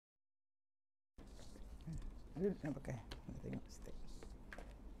Nak pakai. Nak tengok step.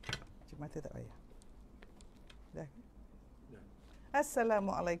 Cuma mata tak payah. Dah.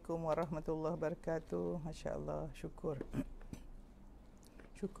 Assalamualaikum warahmatullahi wabarakatuh. Masya Allah, syukur.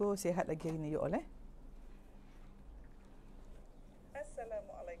 Syukur sihat lagi hari ni you all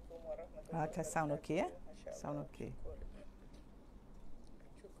Assalamualaikum warahmatullahi wabarakatuh. Sound okay Sound okay.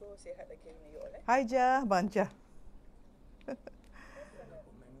 Syukur sihat lagi hari ni you all Hai Jah, Bang Jah.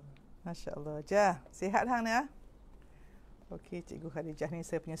 Masya Allah. Jah, sihat hang ni Okey, Cikgu Khadijah ni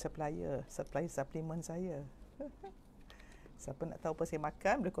saya punya supplier suplemen saya. Siapa nak tahu apa saya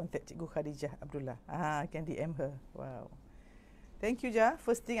makan, boleh contact Cikgu Khadijah Abdullah. Can DM her. Wow. Thank you, Jah.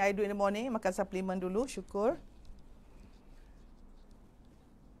 First thing I do in the morning, makan suplemen dulu. Syukur.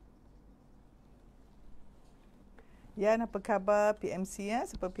 Ya, apa khabar PMC ya?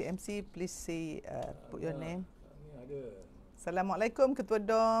 Siapa PMC, please say put your name. Assalamualaikum Ketua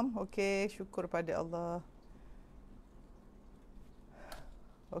Dom. Okey, syukur pada Allah.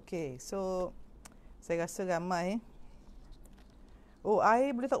 Okey, so saya rasa ramai. Oh,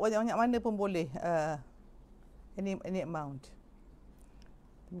 I boleh tak banyak-banyak mana pun boleh. Any amount.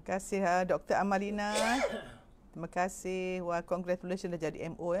 Terima kasih Dr. Amalina. Terima kasih. Wah, congratulations dah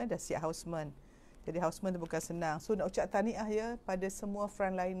jadi MO dah siap houseman. Jadi houseman tu bukan senang. So nak ucap tahniah ya pada semua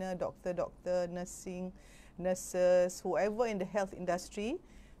frontliner, doktor-doktor, nurses, whoever in the health industry.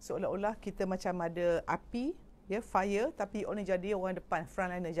 Seolah-olah kita macam ada api, ya, fire, tapi orang ni jadi orang depan,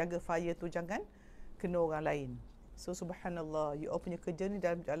 frontliner, jaga fire tu jangan kena orang lain. So subhanallah, you all punya kerja ni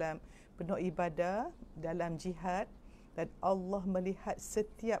dalam penuh ibadah, dalam jihad, dan Allah melihat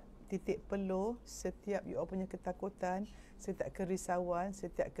setiap titik peluh, setiap you all punya ketakutan, setiap kerisauan,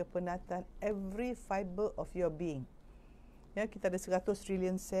 setiap kepenatan, every fiber of your being. Ya, kita ada 100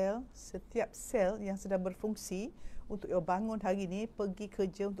 trillion sel, setiap sel yang sedang berfungsi untuk you bangun hari ni, pergi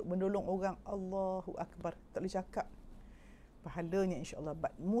kerja untuk menolong orang. Allahu Akbar. Tak boleh cakap pahalanya insyaAllah.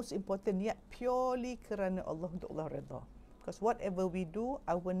 But most important, niat purely kerana Allah, untuk Allah redha. Because whatever we do,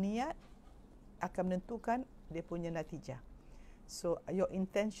 our niat akan menentukan dia punya natijah. So your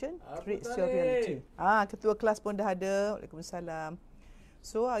intention creates your reality. Ketua kelas pun dah ada. Waalaikumsalam.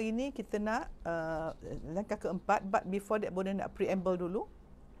 So hari ni kita nak langkah keempat, but before that Bona nak preamble dulu.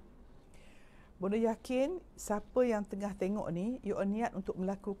 Bona yakin siapa yang tengah tengok ni, you niat untuk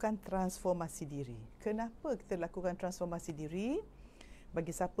melakukan transformasi diri. Kenapa kita lakukan transformasi diri?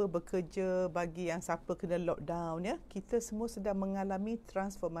 Bagi siapa bekerja, bagi yang siapa kena lockdown ya, kita semua sedang mengalami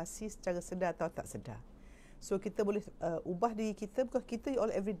transformasi secara sedar atau tak sedar. So kita boleh ubah diri kita, because kita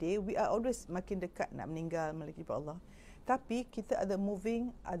all every day we are always makin dekat nak meninggal melaki Allah. Tapi kita ada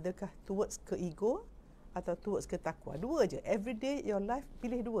moving, adakah towards ke ego atau towards ke takwa? Dua je. Every day your life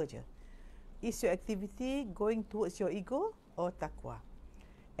pilih dua je. Is your activity going towards your ego or takwa?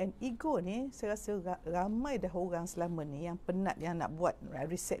 And ego ni saya rasa ramai dah orang selama ni yang penat, yang nak buat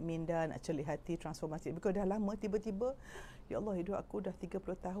reset minda, nak celik hati, transformasi. Because dah lama tiba-tiba, ya Allah, hidup aku dah 30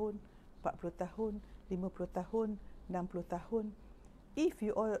 tahun, 40 tahun, 50 tahun, 60 tahun. If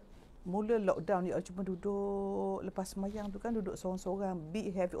you all mula lockdown, you all cuma duduk lepas semayang tu kan, duduk seorang-seorang,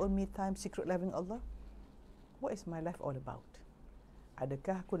 have your own me time, secret loving Allah. What is my life all about?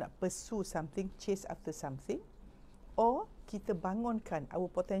 Adakah aku nak pursue something, chase after something, or kita bangunkan our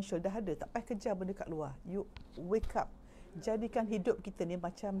potential? Dah ada, tak payah kejar benda kat luar. You wake up, jadikan hidup kita ni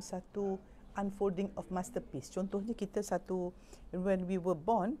macam satu unfolding of masterpiece. Contohnya kita satu, when we were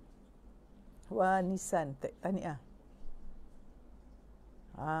born, Nisan, tahniah.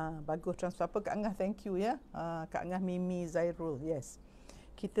 Bagus transfer apa Kak Angah, thank you ya. Kak Angah, Mimi, Zairul, yes.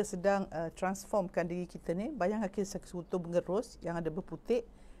 Kita sedang transformkan diri kita ni. Bayangkan kita satu mengerus yang ada berputik.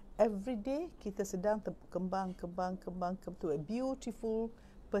 Every day kita sedang kembang to a beautiful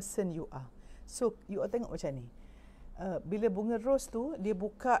person you are. So you all tengok macam ni. Bila bunga ros tu dia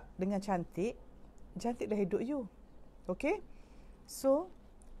buka dengan cantik, cantiklah hidup you. Okay? So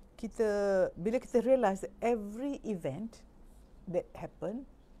bila kita realize that every event that happen,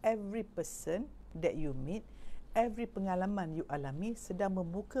 every person that you meet, every pengalaman you alami sedang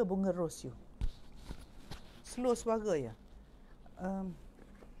membuka bunga ros you. Slow suara ya.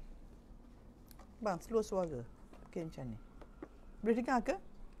 Bang, slow suara. Okay, macam ni. Boleh dengar ke?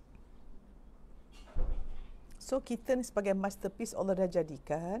 So kita ni sebagai masterpiece Allah dah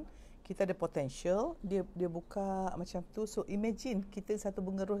jadikan. Kita ada potential, dia buka macam tu. So imagine kita satu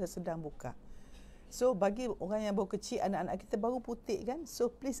bunga ros yang sedang buka. So bagi orang yang baru kecil, anak-anak kita baru putik kan,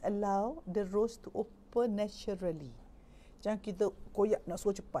 so please allow the rose to open naturally. Jangan kita koyak nak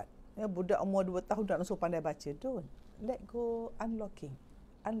suruh cepat. Ya, budak umur 2 tahun nak suruh pandai baca. Don't. Let go, unlocking.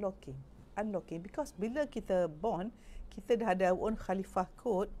 Because bila kita born, kita dah ada our own khalifah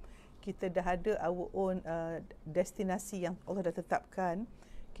code. kita dah ada our own destinasi yang Allah dah tetapkan.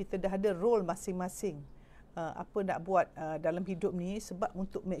 Kita dah ada role masing-masing. Apa nak buat dalam hidup ni sebab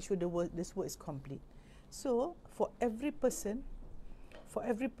untuk make sure this world is complete. So for every person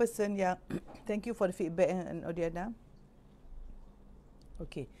yang thank you for the feedback and Odiana.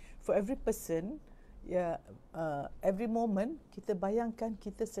 Okay, for every person every moment kita bayangkan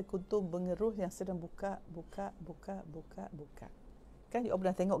kita sekuntum bunga roh yang sedang buka. Kan you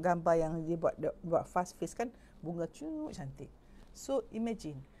pernah tengok gambar yang dia buat fast face kan, bunga cantik. So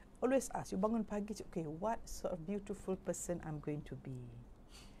imagine, always ask, you bangun pagi, okay, what sort of beautiful person I'm going to be.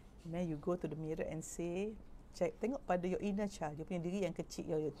 Then you go to the mirror and say, tengok pada your inner child, you punya diri yang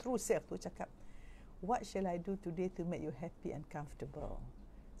kecil, your true self tu, cakap, what shall I do today to make you happy and comfortable?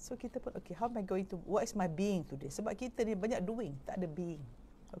 So kita pun, okay, how am I going to, what is my being today? Sebab kita ni banyak doing, tak ada being.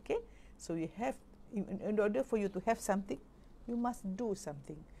 Okay, so you have, in order for you to have something, you must do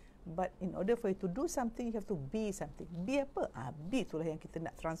something. But in order for you to do something, you have to be something. Be apa? Be itulah yang kita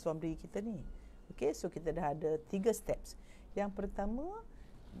nak transform diri kita ni. Okay, so kita dah ada 3 steps. Yang pertama,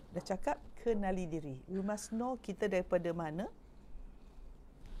 dah cakap, kenali diri. We must know kita daripada mana,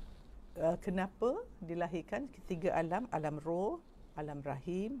 kenapa dilahirkan, ketiga alam, alam roh, alam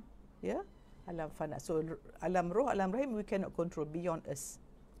rahim, ya, alam fana. So alam roh, alam rahim we cannot control, beyond us.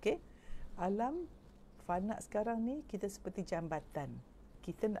 Okay, alam fana sekarang ni kita seperti jambatan.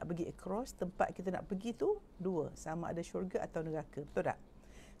 Kita nak pergi across, tempat kita nak pergi tu dua, sama ada syurga atau neraka, betul tak?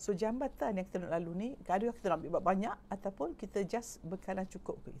 So jambatan yang kita nak lalu ni, kadang kita nak ambil banyak ataupun kita just bekalan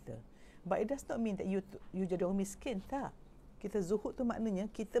cukup ke kita. But it does not mean that you jadi orang miskin, tak. Kita zuhud tu maknanya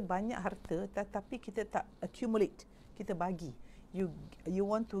kita banyak harta tetapi kita tak accumulate, kita bagi. You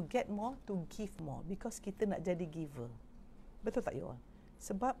want to get more, to give more, because kita nak jadi giver. Betul tak you all?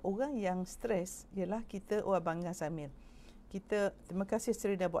 Sebab orang yang stres ialah kita, Abang Samir, kita, terima kasih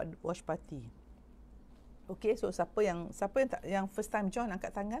Serina buat watch party. Okay, so siapa yang first time join,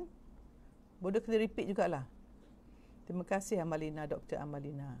 angkat tangan. Boleh kena repeat jugalah. Terima kasih Amalina, Dr.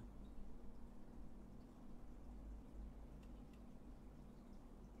 Amalina.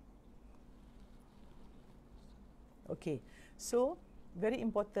 Okay, so very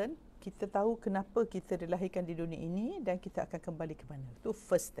important, kita tahu kenapa kita dilahirkan di dunia ini dan kita akan kembali ke mana. Itu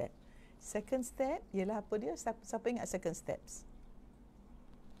first step. Second step ialah apa dia? Siapa ingat second steps?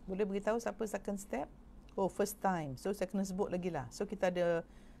 Boleh beritahu siapa second step? Oh, first time. So saya kena sebut lagi lah. So kita ada,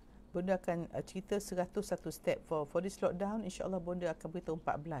 Bonda akan cerita 101 step. For this lockdown, insyaAllah Bonda akan beritahu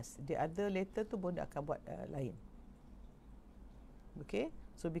 14. The other later tu Bonda akan buat lain. Okay.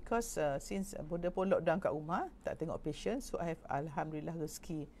 So because since Bonda pun lockdown kat rumah, tak tengok patient, so I have alhamdulillah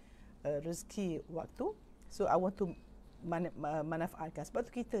rezeki waktu. So I want to manfaatkan. Sebab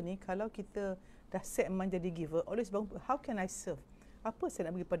tu kita ni, kalau kita dah set mind jadi giver, always bangun, how can I serve? Apa saya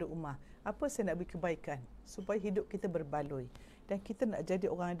nak bagi pada ummah? Apa saya nak bagi kebaikan? Supaya hidup kita berbaloi. Dan kita nak jadi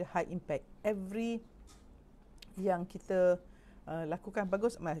orang yang ada high impact. Every yang kita lakukan,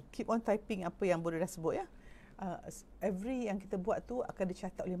 bagus, keep on typing apa yang Bonda dah sebut ya. Every yang kita buat tu akan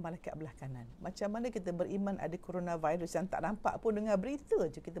dicatat oleh malaikat belah kanan. Macam mana kita beriman ada coronavirus yang tak nampak pun, dengar berita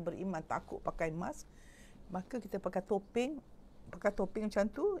je kita beriman, takut pakai mask, maka kita pakai topeng macam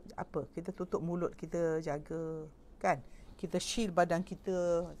tu, apa? Kita tutup mulut, kita jaga, kan? Kita shield badan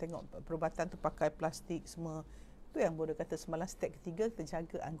kita, tengok perubatan tu pakai plastik semua. Tu yang Bonda kata semalam, step ketiga, kita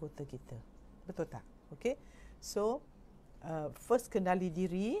jaga anggota kita. Betul tak? Okay. So, first kenali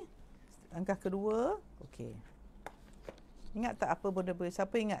diri. Langkah kedua, okay. Ingat tak apa Bonda beri?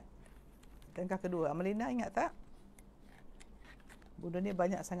 Siapa ingat? Langkah kedua, Amalina ingat tak? Bonda ni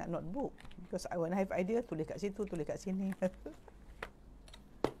banyak sangat notebook. Because when I have idea, tulis kat situ, tulis kat sini.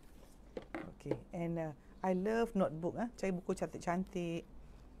 Okay, and I love notebook. Cari buku cantik-cantik.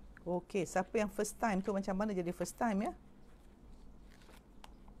 Okay, siapa yang first time tu, macam mana jadi first time ya?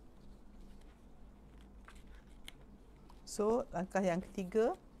 So, langkah yang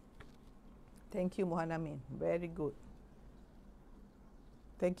ketiga. Thank you Muhanamin. Very good.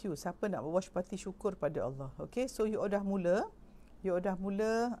 Thank you. Siapa nak watch party, syukur pada Allah. Okay, so you dah mula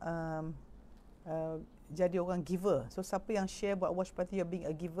jadi orang giver. So siapa yang share buat watch party, you're being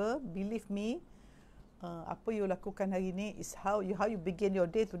a giver, believe me, apa you lakukan hari ni is how you begin your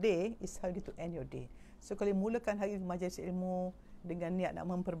day today is how you to end your day. So kalau mulakan hari majlis ilmu dengan niat nak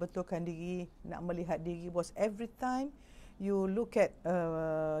memperbetulkan diri, nak melihat diri, was every time you look at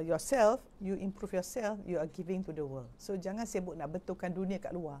yourself, you improve yourself, you are giving to the world. So jangan sibuk nak betulkan dunia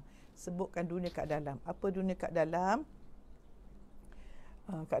kat luar, sebutkan dunia kat dalam. Apa dunia kat dalam?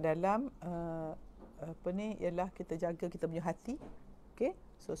 Apa ni ialah kita jaga kita punya hati. Okay,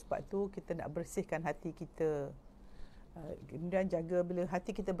 so sebab tu kita nak bersihkan hati kita Kemudian jaga bila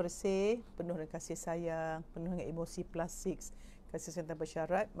hati kita bersih, penuh dengan kasih sayang, penuh dengan emosi +6, kasih sayang tanpa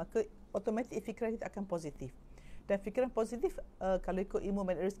syarat, maka automatik fikiran kita akan positif. Dan fikiran positif, kalau ikut ilmu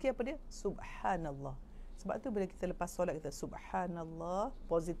man rezeki apa dia? Subhanallah. Sebab tu bila kita lepas solat kita subhanallah,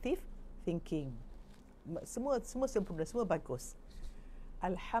 positive thinking. Semua sempurna, semua bagus.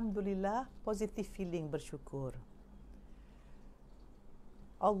 Alhamdulillah, positive feeling, bersyukur.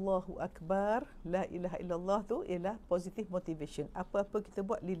 Allahu Akbar, la ilaha illallah tu ialah positive motivation. Apa-apa kita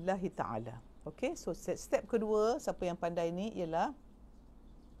buat lillahi ta'ala. Okay, so step kedua, siapa yang pandai ni ialah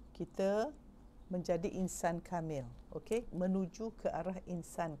kita menjadi insan kamil. Okay, menuju ke arah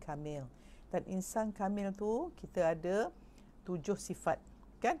insan kamil. Dan insan kamil tu kita ada 7 sifat.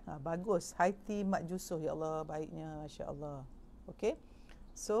 Kan? Bagus. Haiti Mak Jusuh. Ya Allah, baiknya. Masya Allah. Okay,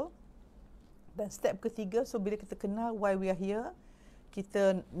 so dan step ketiga, so bila kita kenal why we are here,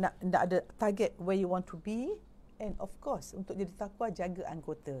 kita nak ada target where you want to be, and of course untuk jadi takwa jaga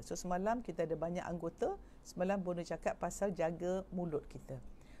anggota. So semalam kita ada banyak anggota. Semalam Bona cakap pasal jaga mulut kita.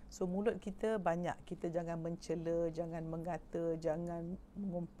 So mulut kita banyak, kita jangan mencela, jangan mengata, jangan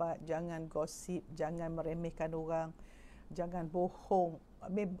mengumpat, jangan gosip, jangan meremehkan orang, jangan bohong.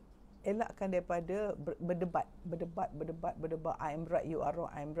 Elakkan daripada berdebat. I am right, you are wrong,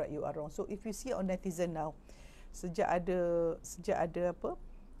 I am right, you are wrong. So if you see on netizen now, sejak ada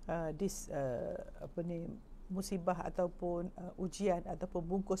musibah ataupun ujian ataupun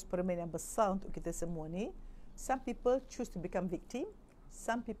bungkus permen yang besar untuk kita semua ni, some people choose to become victim,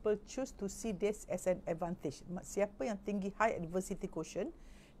 some people choose to see this as an advantage. Siapa yang tinggi high adversity quotient,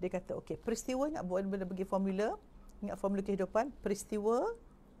 dia kata okey, peristiwa nak buat benda bagi formula, ingat formula kehidupan, peristiwa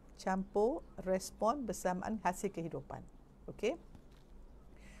campur respon bersamaan hasil kehidupan. Okey,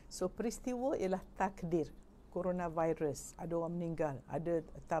 so peristiwa ialah takdir. Coronavirus, ada orang meninggal, ada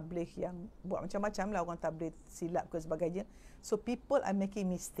tabligh yang buat macam-macam lah, orang tabligh silap ke sebagainya. So people are making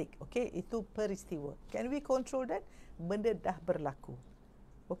mistake. Okay, itu peristiwa. Can we control that? Benda dah berlaku.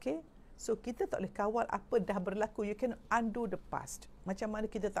 Okay, so kita tak boleh kawal apa dah berlaku. You can undo the past. Macam mana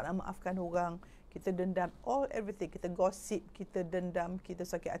kita tak nak maafkan orang, kita dendam, everything, kita gossip, kita dendam, kita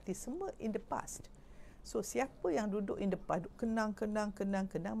sakit hati, semua in the past. So siapa yang duduk in the past, kenang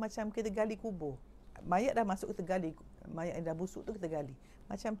macam kita gali kubur. Mayat dah masuk, kita gali. Mayat yang dah busuk tu kita gali.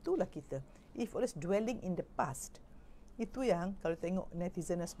 Macam itulah kita. If always dwelling in the past, itu yang kalau tengok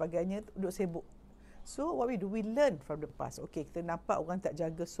netizen dan sebagainya duduk sibuk. So what we do, we learn from the past. Okay, kita nampak orang tak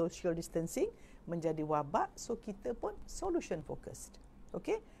jaga social distancing, menjadi wabak, so kita pun solution focused.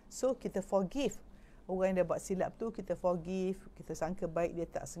 Okay, so kita forgive orang yang dah buat silap tu, kita forgive, kita sangka baik dia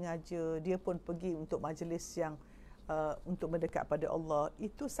tak sengaja, dia pun pergi untuk majlis yang untuk mendekat pada Allah.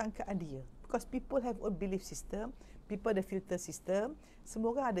 Itu sangkaan dia. Because people have own belief system, people ada filter system,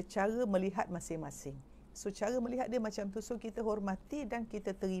 semua orang ada cara melihat masing-masing. So cara melihat dia macam tu, so kita hormati dan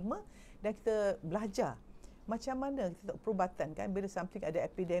kita terima dan kita belajar. Macam mana kita tahu perubatan kan, bila something ada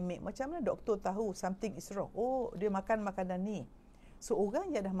epidemik, macam mana doktor tahu something is wrong? Oh, dia makan makanan ni. So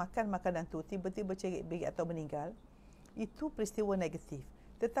orang yang dah makan makanan tu tiba-tiba cerit-berit atau meninggal, itu peristiwa negatif.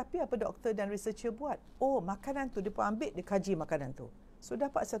 Tetapi apa doktor dan researcher buat? Oh, makanan tu dia pun ambil, dia kaji makanan tu. So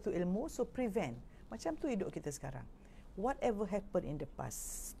dapat satu ilmu, so prevent. Macam tu hidup kita sekarang. Whatever happened in the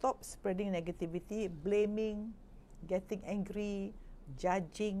past, stop spreading negativity, blaming, getting angry,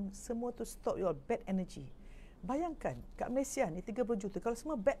 judging, semua tu stop your bad energy. Bayangkan, kat Malaysia ni 30 juta, kalau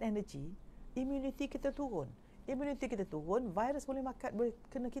semua bad energy, immunity kita turun. Immunity kita turun, virus boleh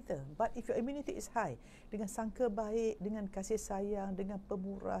kena kita. But if your immunity is high, dengan sangka baik, dengan kasih sayang, dengan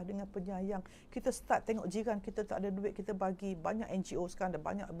pemurah, dengan penyayang, kita start tengok jiran kita tak ada duit, kita bagi. Banyak NGO sekarang dah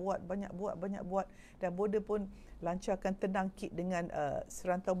banyak buat. Dan Boda pun lancarkan tenang kit dengan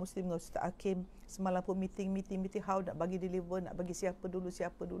serantau Muslim dengan Ustaz Hakim. Semalam pun meeting, how nak bagi deliver, nak bagi siapa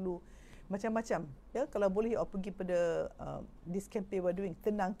dulu. Macam-macam. Ya, kalau boleh pergi pada this campaign we're doing,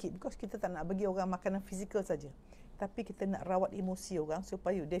 tenang kit, because kita tak nak bagi orang makanan fizikal saja, tapi kita nak rawat emosi orang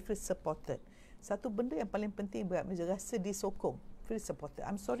supaya they feel supported. Satu benda yang paling penting berat, rasa disokong, feel supported.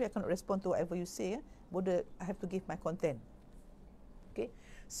 I'm sorry I cannot respond to whatever you say. Boda, I have to give my content. Okay,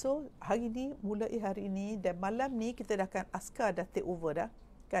 so hari ni dan malam ni kita dah akan askar dah take over dah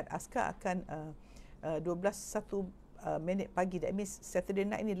kan. Askar akan 12:01 minit pagi, that means Saturday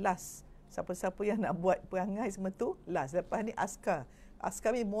night ni last. Siapa-siapa yang nak buat perangai semua tu last. Lepas ni askar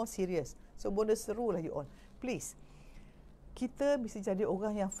ni more serious. So Boda serulah you all, please, kita mesti jadi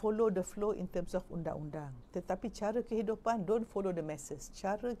orang yang follow the flow in terms of undang-undang. Tetapi cara kehidupan, don't follow the masses.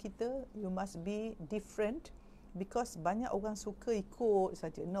 Cara kita, you must be different, because banyak orang suka ikut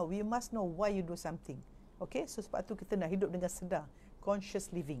saja. No, we must know why you do something. Okay, so sebab tu kita nak hidup dengan sedar. conscious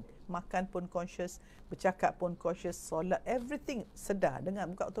living. Makan pun conscious, bercakap pun conscious, solat, everything sedar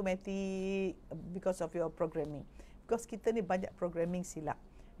dengan bukan automatic because of your programming. Because kita ni banyak programming silap.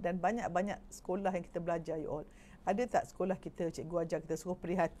 Dan banyak-banyak sekolah yang kita belajar, you all. Ada tak sekolah kita, cikgu ajar kita suruh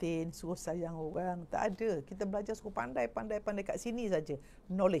prihatin, suruh sayang orang? Tak ada. Kita belajar suruh pandai kat sini saja.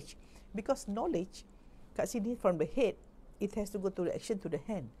 Knowledge. Because knowledge kat sini from the head, it has to go to the action to the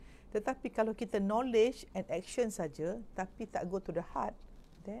hand. Tetapi kalau kita knowledge and action saja, tapi tak go to the heart,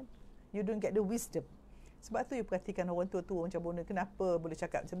 then you don't get the wisdom. Sebab tu you perhatikan orang tua-tua macam Bona, kenapa boleh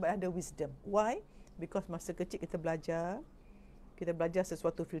cakap? Sebab ada wisdom. Why? Because masa kecil kita belajar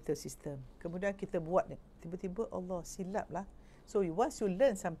sesuatu filter system. Kemudian kita buat, tiba-tiba Allah silap lah. So once you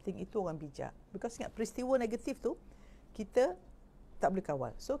learn something, itu orang bijak. Because ingat peristiwa negatif tu, kita tak boleh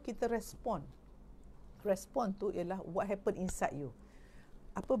kawal. So kita respond. Respond tu ialah what happen inside you.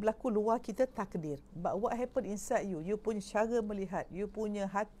 Apa berlaku luar kita takdir. But what happen inside you, you punya cara melihat, you punya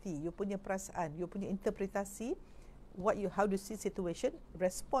hati, you punya perasaan, you punya interpretasi, how you see situation,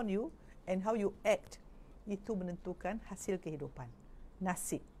 respond you, and how you act, itu menentukan hasil kehidupan.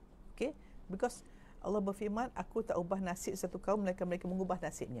 Nasib. Okay? Because Allah berfirman, aku tak ubah nasib satu kaum melainkan mereka mengubah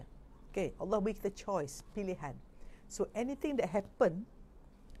nasibnya. Okay? Allah beri kita choice, pilihan. So anything that happen,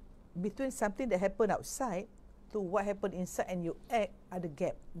 between something that happen outside to what happen inside and you act, ada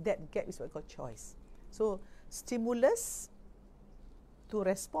gap. That gap is what we call choice. So stimulus to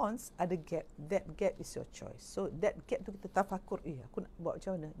response, ada gap. That gap is your choice. So that gap tu kita tafakur, aku nak buat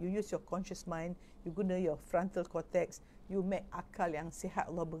macam mana? You use your conscious mind, you guna your frontal cortex, you make akal yang sihat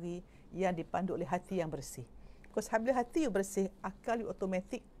Allah beri, yang dipandu oleh hati yang bersih. Because bila hati you bersih, akal you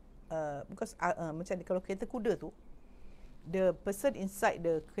automatic, because macam ni, kalau kereta kuda tu, the person inside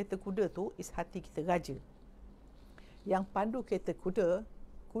the kereta kuda tu is hati kita, raja. Yang pandu kereta kuda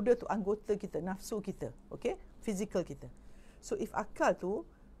tu anggota kita, nafsu kita, okay, physical kita. So if akal tu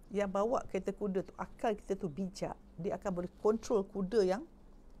yang bawa kereta kuda tu, akal kita tu bijak, dia akan boleh control kuda yang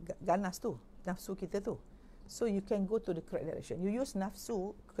ganas tu, nafsu kita tu. So you can go to the correct direction. You use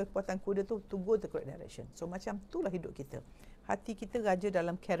nafsu, kekuatan kuda tu, to go the correct direction. So macam itulah hidup kita. Hati kita raja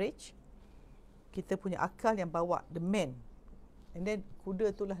dalam carriage, kita punya akal yang bawa, the man, and then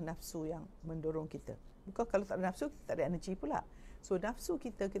kuda itulah nafsu yang mendorong kita. Bukan kalau tak ada nafsu, kita tak ada energi pula. So nafsu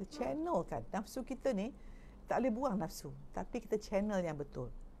kita channel kan. Nafsu kita ni tak boleh buang nafsu, tapi kita channel yang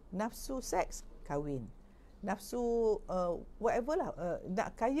betul. Nafsu seks, kahwin. Nafsu whatever lah,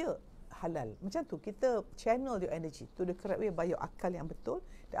 nak kaya, halal. Macam tu, kita channel your energy to the correct way by your akal yang betul,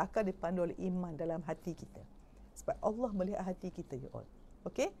 dan akal dipandu oleh iman dalam hati kita. Sebab Allah melihat hati kita, you all.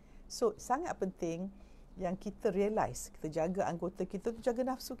 Okay? So sangat penting yang kita realise, kita jaga anggota kita tu, jaga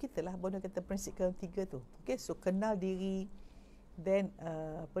nafsu kita lah. Bona kata prinsip ketiga tu. Okay, so kenal diri, then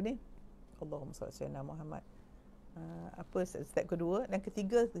apa ni, Allahumma salli ala sayyidina Muhammad, apa step kedua, dan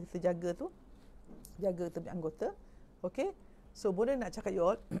ketiga kita jaga tu, jaga kita punya anggota. Okay, so Bona nak cakap you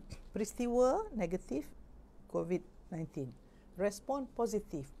all, peristiwa negatif COVID-19, respon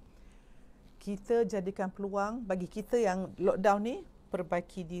positif, kita jadikan peluang bagi kita yang lockdown ni,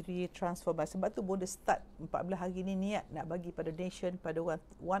 perbaiki diri, transformasi. Sebab tu Bona start 14 hari ni niat nak bagi pada nation, pada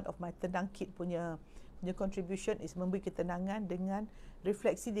one of my tenang kit punya contribution is memberi ketenangan dengan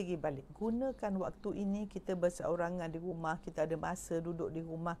refleksi diri balik. Gunakan waktu ini, kita berseorangan di rumah, kita ada masa duduk di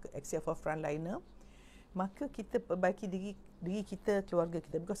rumah except for frontliner, maka kita perbaiki diri kita, keluarga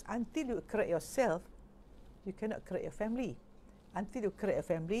kita. Because until you correct yourself, you cannot correct your family. Until you correct your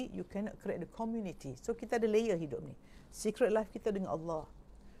family, you cannot correct the community. So kita ada layer hidup ni. Secret life kita dengan Allah,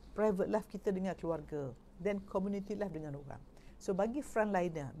 private life kita dengan keluarga, then community life dengan orang. So bagi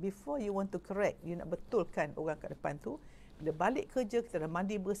frontliner, before you want to correct, you nak betulkan orang kat depan tu, bila balik kerja, kita dah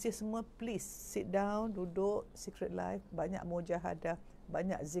mandi bersih semua, please sit down, duduk, secret life, banyak mujahadah,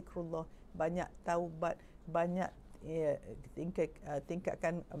 banyak zikrullah, banyak taubat, banyak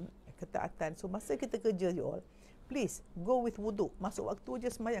tingkatkan ketaatan. So masa kita kerja, you all, please go with wudu. Masuk waktu je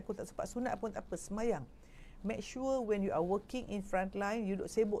semayang, aku tak sempat sunat pun tak apa, semayang. Make sure when you are working in front line, you duduk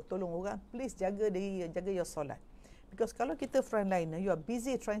sibuk tolong orang, please jaga diri, jaga your solat. Because kalau kita frontliner, you are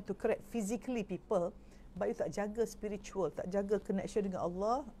busy trying to correct physically people, but you tak jaga spiritual, tak jaga connection dengan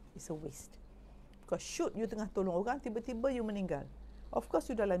Allah, it's a waste. Because shoot you tengah tolong orang, tiba-tiba you meninggal. Of course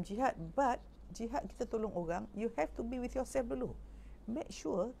you dalam jihad, but jihad kita tolong orang, you have to be with yourself dulu. Make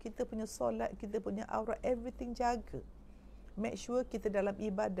sure kita punya solat, kita punya aurat, everything jaga. Make sure kita dalam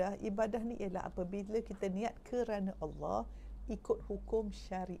ibadah, ibadah ni ialah apabila kita niat kerana Allah, ikut hukum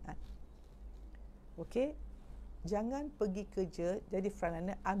syariat. Okay? Jangan pergi kerja jadi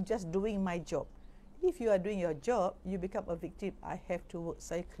frontliner, I'm just doing my job. If you are doing your job, you become a victim. I have to work.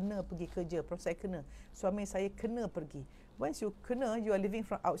 Saya kena pergi kerja, Prof saya kena. Suami saya kena pergi. Once you kena, you are living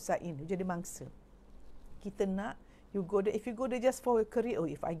from outside in. You jadi mangsa. Kita nak, you go there. If you go there just for a career, oh,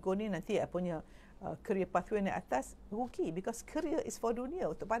 if I go ni nanti I punya career pathway naik atas, rugi. Because career is for dunia,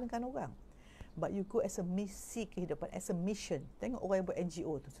 untuk pandangkan orang. But you go as a misi kehidupan, as a mission. Tengok orang yang buat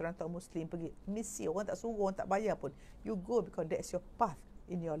NGO tu, Serantau Muslim pergi misi, orang tak suruh, orang tak bayar pun. You go because that's your path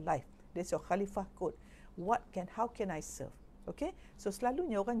in your life. That's your khalifah code. How can I serve? Okay? So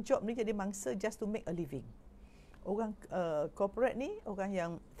selalunya orang job ni jadi mangsa just to make a living. Orang corporate ni, orang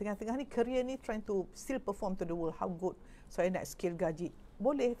yang tengah-tengah ni, career ni trying to still perform to the world. How good? So I nak scale gaji.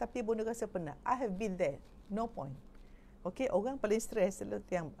 Boleh, tapi bonda rasa penat. I have been there. No point. Okay, orang paling stres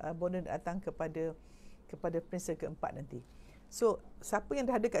yang bonda datang kepada prinsip keempat nanti. So, siapa yang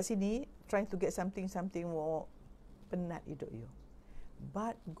dah ada kat sini, trying to get something more, penat hidup you.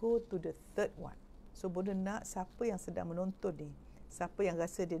 But go to the third one. So, bonda nak siapa yang sedang menonton ni, siapa yang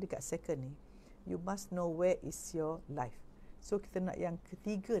rasa dia dekat second ni, you must know where is your life. So, kita nak yang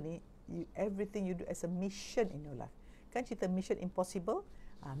ketiga ni, everything you do as a mission in your life. Kan cerita mission impossible,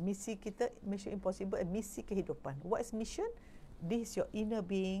 misi kita, mission impossible, misi kehidupan. What is mission? This is your inner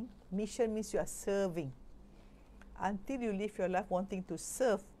being. Mission means you are serving. Until you live your life wanting to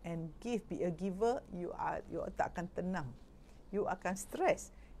serve and give, be a giver, you tak akan tenang. You akan stress.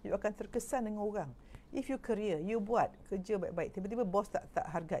 You akan terkesan dengan orang. If you career, you buat kerja baik-baik, tiba-tiba bos tak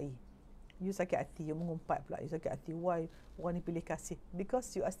hargai. You sakit hati, you mengumpat pula. You sakit hati, why orang ni pilih kasih? Because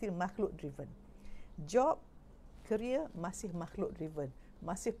you are still makhluk driven. Job, career masih makhluk driven.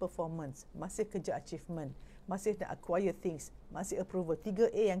 Masih performance, masih kerja achievement, masih nak acquire things, masih approval.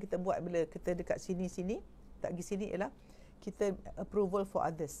 3A yang kita buat bila kita dekat sini, tak pergi sini ialah kita approval for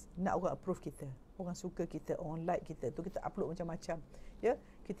others. Nak orang approve kita, orang suka kita, orang like kita. Tu kita upload macam-macam. Ya,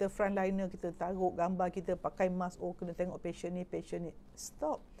 kita frontliner, kita taruh gambar kita pakai mask, oh kena tengok patient ni.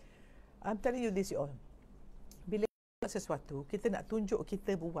 Stop. I'm telling you this you all. Bila buat sesuatu, kita nak tunjuk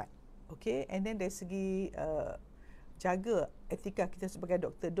kita buat. Okay, and then dari segi jaga etika kita sebagai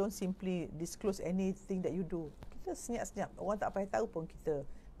doktor. Don't simply disclose anything that you do. Kita senyap-senyap. Orang tak payah tahu pun kita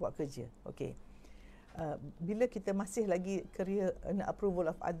buat kerja. Okay. Bila kita masih lagi career, nak approval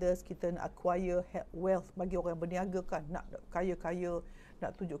of others, kita nak acquire wealth bagi orang yang berniaga kan. Nak kaya-kaya,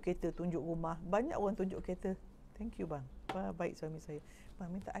 nak tunjuk kereta, tunjuk rumah. Banyak orang tunjuk kereta. Thank you bang. Wah, baik suami saya. Bang,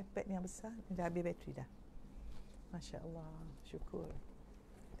 minta iPad ni yang besar. Dah habis bateri dah. Masya Allah. Syukur.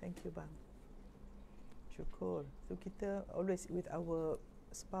 Thank you bang. Syukur. So kita always with our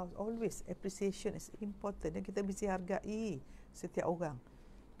spouse, always appreciation is important dan kita mesti hargai setiap orang.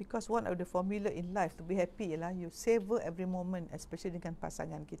 Because one of the formula in life to be happy ialah you savor every moment, especially dengan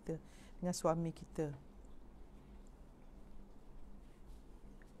pasangan kita, dengan suami kita.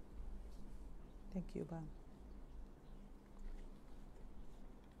 Thank you bang.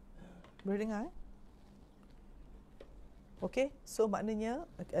 Boleh dengar Okay, so maknanya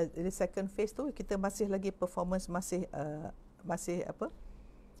the second phase tu kita masih lagi performance, masih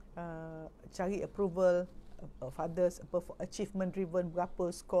cari approval of others, achievement driven, berapa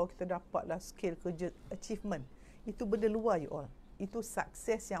score kita dapat lah, skill kerja, achievement. Itu benda luar you all. Itu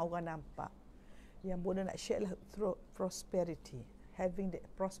sukses yang orang nampak. Yang boleh nak share lah through prosperity, having that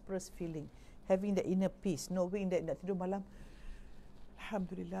prosperous feeling, having the inner peace, knowing that nak tidur malam,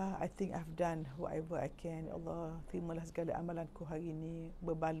 Alhamdulillah, I think I've done whatever I can. Ya Allah, terimalah segala amalanku hari ini.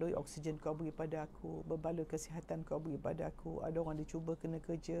 Berbaloi oksigen kau beri pada aku, berbaloi kesihatan kau beri pada aku. Ada orang dicuba kena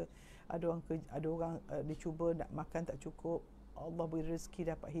kerja, ada orang dicuba nak makan tak cukup. Allah beri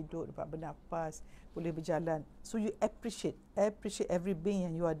rezeki, dapat hidup, dapat bernafas, boleh berjalan. So you appreciate every being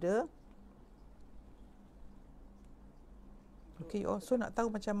yang you ada. Okay, you also nak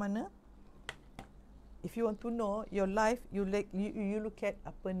tahu macam mana? If you want to know your life, you look at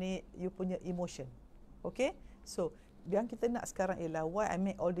apa ni, you punya emotion. Okay? So, yang kita nak sekarang ialah why I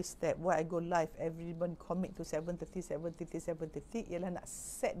make all this step, why I go live, everyone commit to 7:30 ialah nak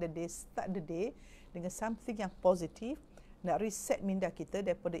set the day, start the day dengan something yang positif, nak reset minda kita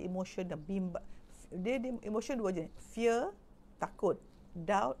daripada emotion dan bimbang. Dia emotion dua je, fear, takut,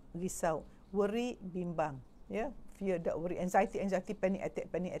 doubt, risau, worry, bimbang. Ya, fear, doubt, worry, anxiety, panic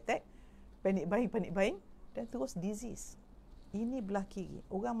attack, panic buying dan terus disease. Ini belah kiri.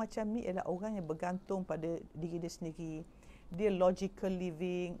 Orang macam ni adalah orang yang bergantung pada diri dia sendiri. Dia logical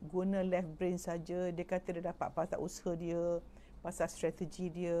living, guna left brain saja. Dia kata dia dapat pasal usaha dia, pasal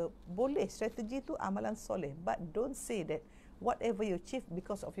strategi dia. Boleh, strategi tu amalan soleh. But don't say that whatever you achieve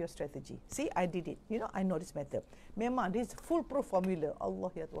because of your strategy. See, I did it. You know, I know this method. Memang this foolproof formula.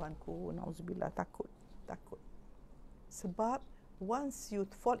 Allah ya Tuhanku, na'udzubillah, takut. Sebab once you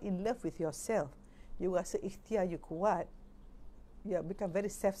fall in love with yourself, you rasa ikhtiar you kuat, you become very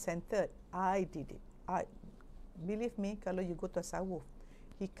self-centered. I did it. Believe me, kalau you go tasawuf,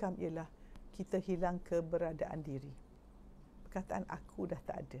 hikam ialah kita hilang keberadaan diri. Perkataan aku dah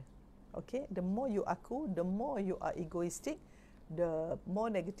tak ada. Okay, the more you aku, the more you are egoistic, the more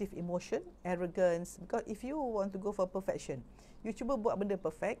negative emotion, arrogance. Because if you want to go for perfection, you cuba buat benda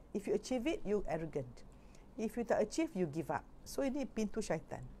perfect, if you achieve it, you arrogant. If you tak achieve, you give up. So ini pintu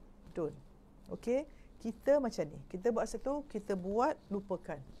syaitan. Don't. Okay, kita macam ni, kita buat satu, kita buat,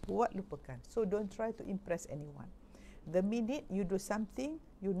 lupakan. Buat, lupakan. So don't try to impress anyone. The minute you do something,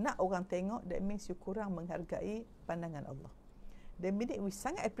 you nak orang tengok, that means you kurang menghargai pandangan Allah. The minute we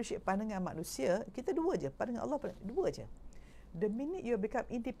sangat appreciate pandangan manusia, kita dua je, pandangan Allah dua je. The minute you become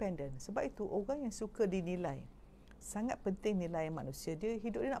independent, sebab itu orang yang suka dinilai, sangat penting nilai manusia, dia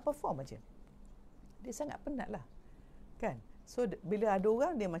hidup dia nak perform aja. Dia sangat penat lah, kan? So bila ada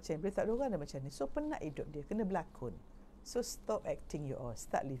orang dia macam ni, bila tak ada orang dia macam ni. So penat hidup dia, kena berlakon. So stop acting you all,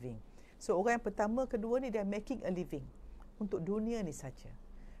 start living. So orang yang pertama, kedua ni dia making a living untuk dunia ni saja.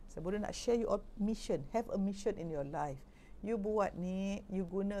 Sebab nak share your mission, have a mission in your life. You buat ni, you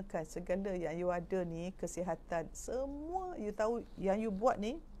gunakan segala yang you ada ni, kesihatan, semua you tahu yang you buat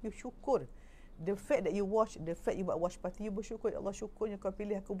ni, you syukur. The fact that you watch, the fact you buat watch party, you bersyukur, Allah syukurnya kau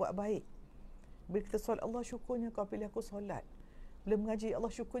pilih aku buat baik. Bila kita solat, Allah syukurnya kau pilih aku solat. Bila mengaji,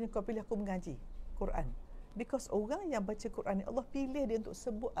 Allah syukurnya kau pilih aku mengaji Quran. Because orang yang baca Quran ni, Allah pilih dia untuk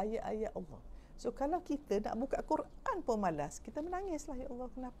sebut ayat-ayat Allah. So kalau kita nak buka Quran pun malas, kita menangis lah, ya Allah,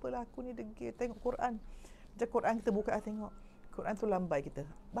 kenapalah aku ni degil tengok Quran. Macam Quran kita buka tengok, Quran tu lambai kita.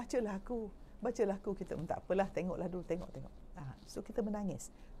 Bacalah aku, kita tak apalah, tengoklah dulu, tengok. So kita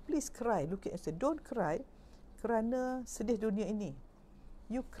menangis. Please cry, look at yourself. Don't cry kerana sedih dunia ini.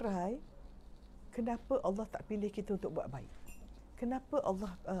 You cry, kenapa Allah tak pilih kita untuk buat baik? Kenapa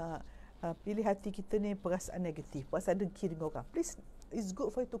Allah pilih hati kita ni perasaan negatif, perasaan dengki dengan orang? Please, it's good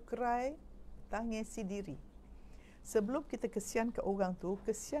for you to cry, tangisi diri. Sebelum kita kesian kat orang tu,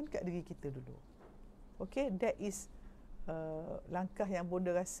 kesian kat diri kita dulu. Okay, that is langkah yang bonda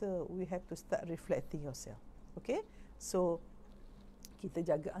rasa we have to start reflecting yourself. Okay, so kita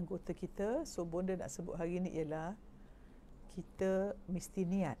jaga anggota kita. So bonda nak sebut hari ni ialah kita mesti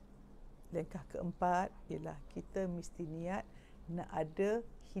niat. Langkah keempat ialah kita mesti niat nak ada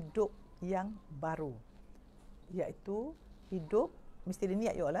hidup yang baru, iaitu hidup, mesti ada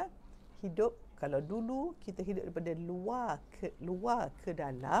niat lah. Hidup, kalau dulu kita hidup daripada luar ke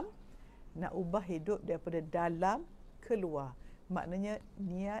dalam, nak ubah hidup daripada dalam ke luar. Maknanya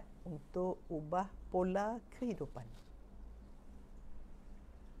niat untuk ubah pola kehidupan.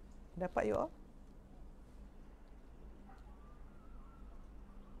 Dapat you all?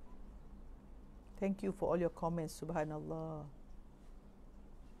 Thank you for all your comments, subhanallah.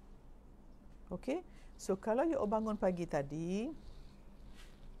 Okay, so kalau you all bangun pagi tadi,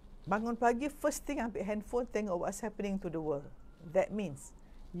 first thing ambil handphone, tengok what's happening to the world. That means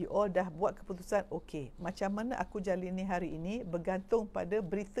you all dah buat keputusan, okay, macam mana aku jalani hari ini bergantung pada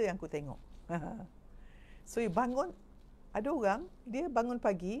berita yang aku tengok. So you bangun, ada orang, dia bangun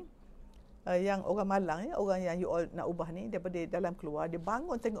pagi, yang orang malang, orang yang you all nak ubah ni, daripada dalam keluar, dia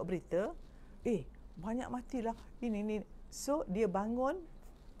bangun tengok berita, banyak matilah, ini. So dia bangun,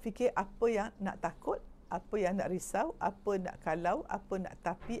 fikir apa yang nak takut, apa yang nak risau, apa nak kalau, apa nak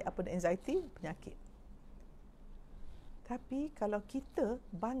tapi, apa nak anxiety, penyakit. Tapi kalau kita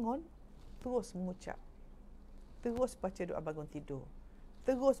bangun, terus mengucap, terus baca doa bangun tidur,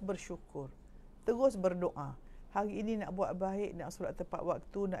 terus bersyukur, terus berdoa. Hari ini nak buat baik, nak solat tepat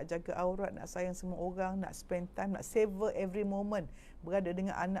waktu, nak jaga aurat, nak sayang semua orang, nak spend time, nak savor every moment. Berada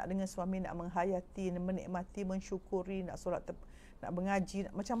dengan anak, dengan suami, nak menghayati, menikmati, mensyukuri, nak solat nak mengaji,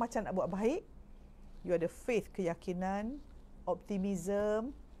 nak macam-macam nak buat baik. You ada faith, keyakinan,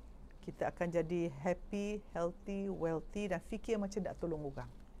 optimism. Kita akan jadi happy, healthy, wealthy dan fikir macam nak tolong orang.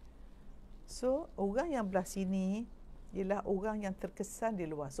 So, orang yang belah sini ialah orang yang terkesan di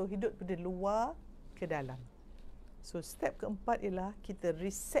luar. So, hidup dari luar ke dalam. So, step keempat ialah kita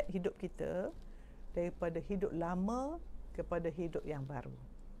reset hidup kita daripada hidup lama kepada hidup yang baru.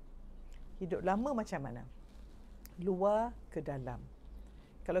 Hidup lama macam mana? Luar ke dalam.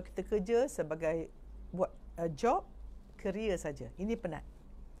 Kalau kita kerja sebagai buat job, career saja, ini penat.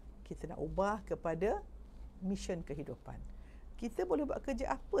 Kita nak ubah kepada mission kehidupan. Kita boleh buat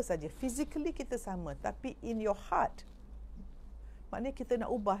kerja apa saja, physically kita sama, tapi in your heart, maknanya kita nak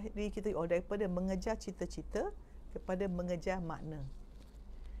ubah diri kita daripada mengejar cita-cita kepada mengejar makna.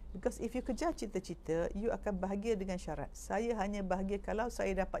 Because if you kejar cita-cita, you akan bahagia dengan syarat. Saya hanya bahagia kalau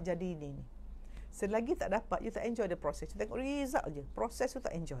saya dapat jadi ini. Selagi tak dapat, you tak enjoy the process. You tengok result je, proses tu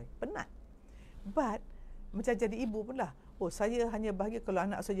tak enjoy, penat. But macam jadi ibu pun lah, Oh, saya hanya bahagia kalau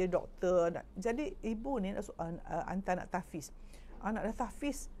anak saya jadi doktor. Jadi ibu ni hantar anak tahfiz. Anak dah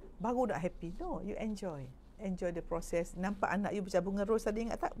tahfiz baru nak happy. No, you enjoy the process. Nampak anak you bercabung ngerus tadi,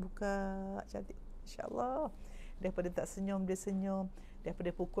 ingat tak? Buka cantik, insya-Allah. Daripada tak senyum, dia senyum.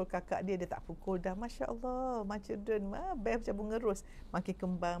 Daripada pukul kakak dia tak pukul dah. Masya Allah, my children, best bercabung ngerus. Makin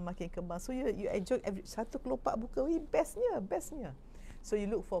kembang. So you enjoy every satu kelopak buka. Bestnya. So you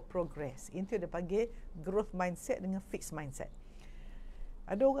look for progress. Itu dia panggil growth mindset dengan fixed mindset.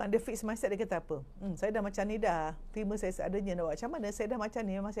 Ada orang ada fixed mindset, dia kata apa? Saya dah macam ni dah. Terima saya seadanya. Macam mana saya dah macam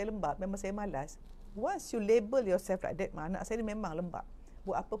ni? Memang saya lembab, memang saya malas. Once you label yourself like that, anak saya ni memang lembab.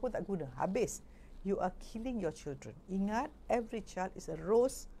 Buat apa pun tak guna. Habis. You are killing your children. Ingat, every child is a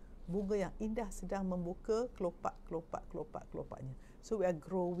rose, bunga yang indah sedang membuka kelopak-kelopaknya. So we are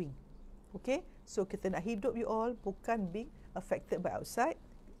growing. Okay? So kita nak hidup you all bukan being affected by outside.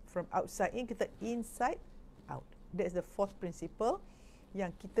 From outside in, kita inside out. That's the fourth principle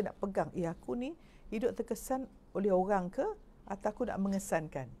yang kita nak pegang. Aku ni hidup terkesan oleh orang ke, atau aku nak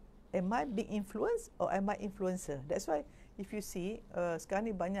mengesankan? Am I being influenced or am I influencer? That's why if you see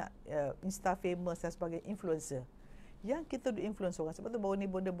sekarang ni banyak Insta famous dan sebagainya, influencer. Yang kita do influence orang. Sebab tu baru ni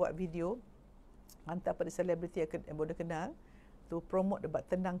Bonda buat video hantar pada selebriti yang Bonda kenal, to promote debat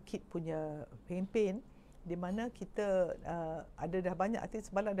tenang kid punya campaign, di mana kita ada dah banyak, artinya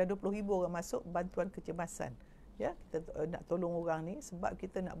semalam dah 20,000 orang masuk bantuan kecemasan. Ya, kita nak tolong orang ni sebab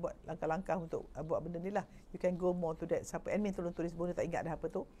kita nak buat langkah-langkah untuk buat benda ni lah. You can go more to that. Siapa admin tolong tulis, Bonda tak ingat dah apa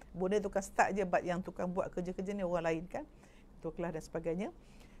tu. Bonda tukang start je, but yang tukang buat kerja-kerja ni orang lain kan. Tu kelas dan sebagainya.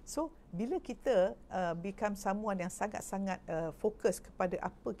 So, bila kita become someone yang sangat-sangat fokus kepada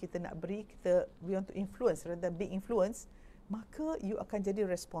apa kita nak beri, we want to influence rather than being influenced, maka you akan jadi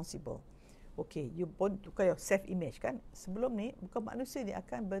responsible. Okay, you pun tukar your self-image kan. Sebelum ni, bukan manusia ni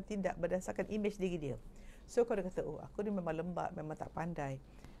akan bertindak berdasarkan image diri dia. So kalau dia kata, oh aku ni memang lembab, memang tak pandai.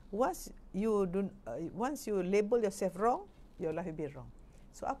 Once you label yourself wrong, your life will be wrong.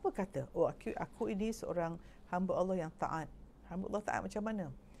 So apa kata? Oh aku ini seorang hamba Allah yang taat. Hamba Allah taat macam mana?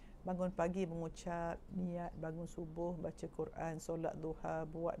 Bangun pagi mengucap niat, bangun subuh, baca Quran, solat duha,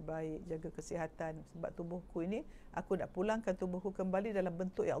 buat baik, jaga kesihatan. Sebab tubuhku ini, aku nak pulangkan tubuhku kembali dalam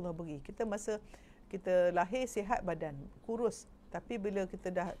bentuk yang Allah beri. Kita masa kita lahir sihat badan, kurus. Tapi bila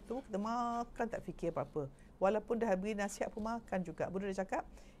kita dah tu, kita makan tak fikir apa-apa. Walaupun dah beri nasihat pun makan juga. Bunda dah cakap,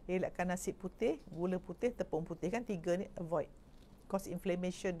 elakkan nasi putih, gula putih, tepung putih kan, 3 ni avoid. Cause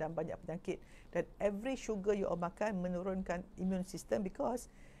inflammation dan banyak penyakit. Dan every sugar you all makan menurunkan immune system, because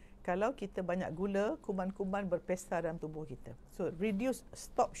kalau kita banyak gula, kuman-kuman berpesta dalam tubuh kita. So reduce,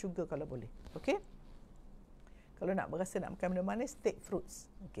 stop sugar kalau boleh. Okay? Kalau nak berasa nak makan benda manis, take fruits.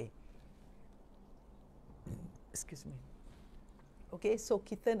 Okay. Excuse me. Okay, so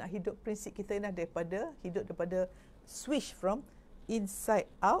kita nak hidup, prinsip kita nak hidup daripada switch from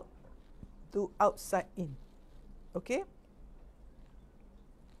inside out to outside in. Okay?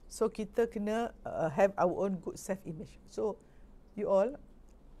 So kita kena have our own good self-image. So you all,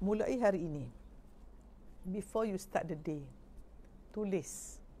 mulai hari ini, before you start the day,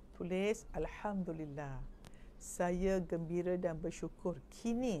 tulis Alhamdulillah, saya gembira dan bersyukur.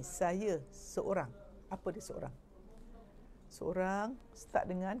 Kini saya seorang. Apa dia seorang? Seorang, start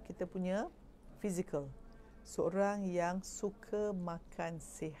dengan kita punya physical. Seorang yang suka makan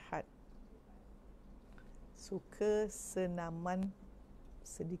sihat, suka senaman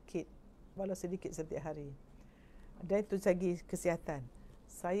sedikit, walau sedikit setiap hari. Dan itu lagi kesihatan.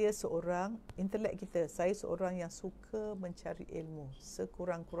 Saya seorang, intelek kita, saya seorang yang suka mencari ilmu.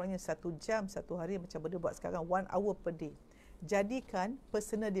 Sekurang-kurangnya 1 jam satu hari, macam Benda buat sekarang, 1 hour per day. Jadikan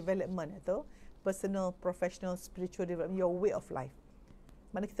personal development atau personal, professional, spiritual development your way of life.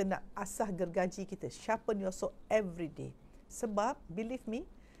 Mana kita nak asah gergaji kita, sharpen your sword every day. Sebab, believe me,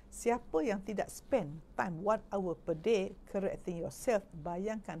 siapa yang tidak spend time 1 hour per day correcting yourself,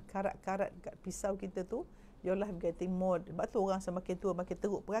 bayangkan karat-karat kat pisau kita tu, your life getting more. Sebab tu orang semakin tua makin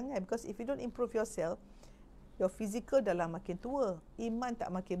teruk perangai, because if you don't improve yourself, your physical dalam makin tua, iman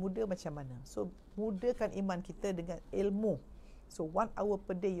tak makin muda macam mana. So mudakan iman kita dengan ilmu. So 1 hour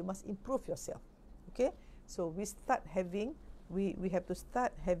per day you must improve yourself. Okay, so we have to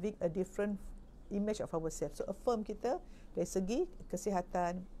start having a different image of ourselves. So affirm kita dari segi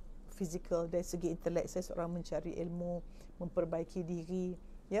kesihatan fizikal, dari segi intelek, saya seorang mencari ilmu, memperbaiki diri,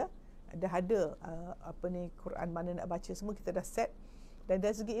 ya. Dah ada Quran mana nak baca, semua kita dah set. Dan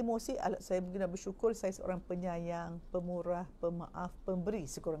dari segi emosi, saya guna bersyukur, saya seorang penyayang, pemurah, pemaaf, pemberi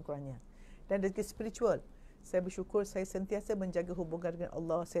sekurang-kurangnya. Dan dari segi spiritual, saya bersyukur saya sentiasa menjaga hubungan dengan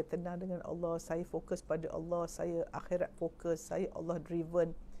Allah, saya tenang dengan Allah, saya fokus pada Allah, saya akhirat fokus, saya Allah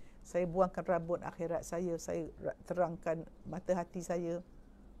driven. Saya buangkan rambut akhirat saya terangkan mata hati saya.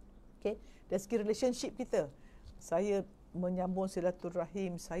 Okay, dari segi relationship kita, saya menyambung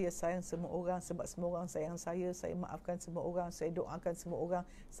silaturahim, saya sayang semua orang sebab semua orang sayang saya maafkan semua orang, saya doakan semua orang,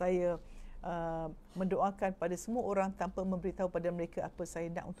 saya mendoakan pada semua orang tanpa memberitahu pada mereka apa saya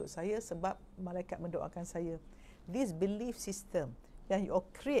nak untuk saya sebab malaikat mendoakan saya. This belief system yang you all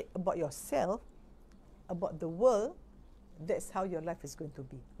create about yourself, about the world, that's how your life is going to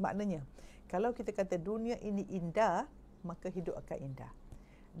be. Maknanya, kalau kita kata dunia ini indah, maka hidup akan indah.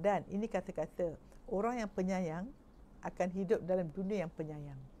 Dan ini kata-kata orang yang penyayang akan hidup dalam dunia yang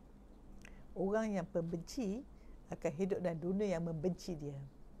penyayang. Orang yang pembenci akan hidup dalam dunia yang membenci dia.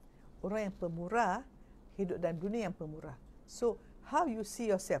 Orang yang pemurah hidup dalam dunia yang pemurah. So, how you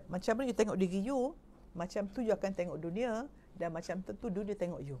see yourself, macam mana you tengok diri you, macam tu you akan tengok dunia, dan macam tu dunia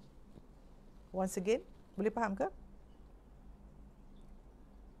tengok you. Once again, boleh faham ke?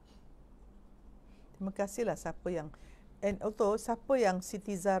 Terima kasihlah siapa yang, and also siapa yang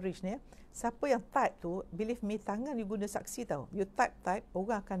Siti Zarish ni, siapa yang type tu, believe me, tangan you guna saksi tau. You type,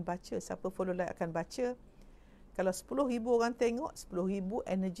 orang akan baca, siapa follow like akan baca. Kalau 10,000 orang tengok, 10,000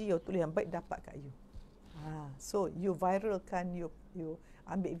 energy you tulis yang baik dapat kat you. So you viralkan, you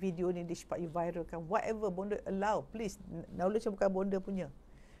ambil video ni di cepat you viralkan, whatever bonda allow, please. Knowledge bukan bonda punya,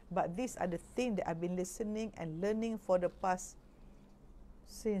 but these are the things that I've been listening and learning for the past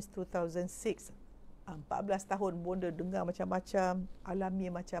since 2006. 14 tahun bonda dengar macam-macam, alami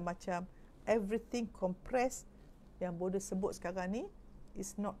macam-macam, everything compressed. Yang bonda sebut sekarang ni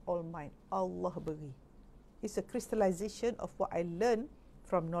is not all mine, Allah beri. It's a crystallization of what I learn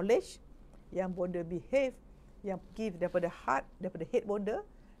from knowledge yang bonda behave, yang give daripada heart, daripada head bonda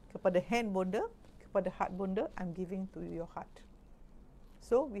kepada hand bonda, kepada heart bonda, I'm giving to your heart.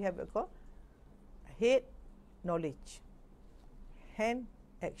 So we have a call, head knowledge, hand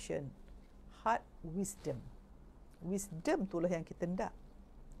action, heart wisdom. Wisdom itulah yang kita nak.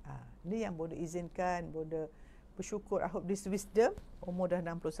 Ni yang bonda izinkan, bonda bersyukur. I hope this wisdom, umur dah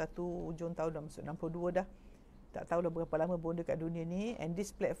 61, ujung tahun dah masuk 62 dah. Tak tahulah berapa lama bonda kat dunia ni. And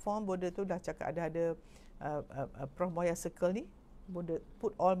this platform, bonda tu dah cakap ada Prof Muhaya Circle ni. Bonda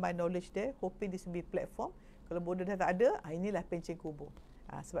put all my knowledge there, hoping this will be platform. Kalau bonda dah tak ada, inilah pencing kubur.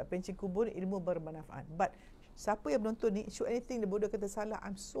 Sebab pencing kubur ni ilmu bermanfaat. But siapa yang menonton ni, should anything bonda kata salah,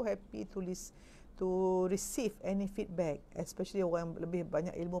 I'm so happy to receive any feedback. Especially orang yang lebih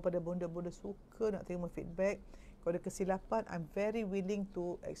banyak ilmu pada bonda. Bonda suka nak terima feedback. Kalau ada kesilapan, I'm very willing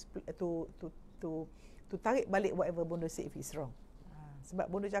to tarik balik whatever bonda say if it's wrong.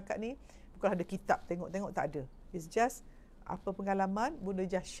 Sebab bonda cakap ni bukan ada kitab tengok-tengok, tak ada. It's just apa pengalaman bonda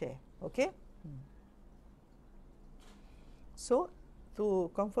just share. Okay? So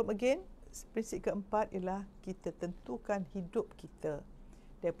to confirm again, prinsip keempat ialah kita tentukan hidup kita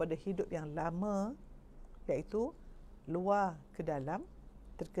daripada hidup yang lama, iaitu luar ke dalam,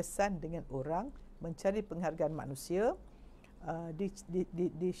 terkesan dengan orang, mencari penghargaan manusia,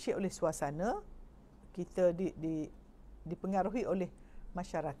 di-shape oleh suasana, kita dipengaruhi oleh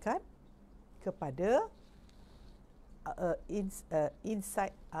masyarakat, kepada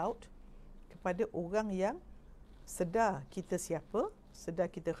inside out, kepada orang yang sedar kita siapa, sedar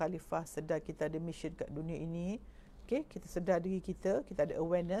kita khalifah, sedar kita ada mission kat dunia ini. Okay, kita sedar diri kita ada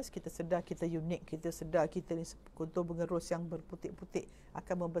awareness, kita sedar kita unik, kita sedar kita ni kuntul bunga-ros yang berputik-putik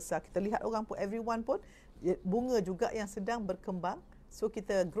akan membesar. Kita lihat orang pun, everyone pun bunga juga yang sedang berkembang. So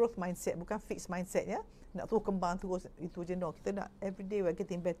kita growth mindset, bukan fixed mindset ya. Nak terus kembang terus itu je, no. Kita nak everyday we're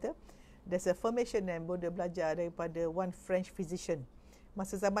getting better. There's a formation yang bonda belajar daripada one French physician.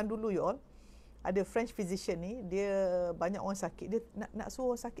 Masa zaman dulu you all, ada French physician ni, dia banyak orang sakit, dia nak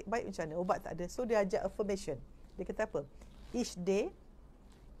suruh sakit baik macam mana, ubat tak ada. So dia ajak affirmation. Dia kata apa? Each day,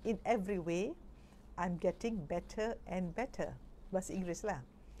 in every way, I'm getting better and better. Bahasa Inggeris lah.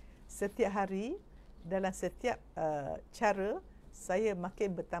 Setiap hari, dalam setiap cara, saya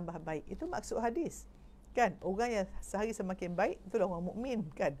makin bertambah baik. Itu maksud hadis. Kan? Orang yang sehari semakin baik, itulah orang mukmin,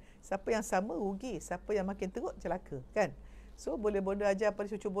 kan? Siapa yang sama rugi, siapa yang makin teruk celaka, kan? So boleh bonda ajar pada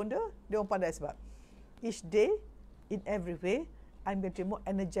cucu bonda, dia orang pandai sebab each day, in every way, I'm getting more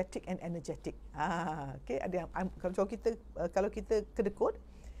energetic and energetic. Okay, ada yang kalau kita kedekut,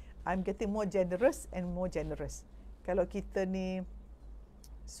 I'm getting more generous and more generous. Kalau kita ni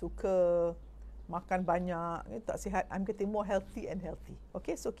suka makan banyak, tak sihat, I'm getting more healthy and healthy.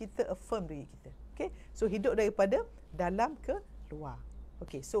 Okay, so kita affirm diri kita. Okay, so hidup daripada dalam ke luar.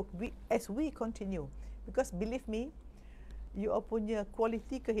 Okay, so as we continue, because believe me, you all punya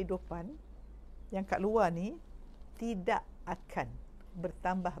kualiti kehidupan yang kat luar ni tidak akan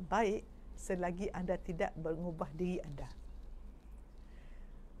bertambah baik selagi anda tidak mengubah diri anda.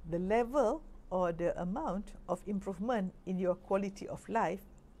 the level or the amount of improvement in your quality of life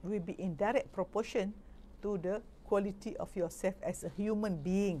will be in direct proportion to the quality of yourself as a human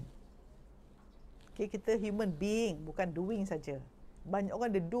being. Okay, kita human being, bukan doing saja. Banyak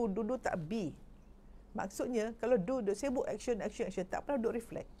orang dia do tak be. Maksudnya kalau do sibuk action, tak pernah duduk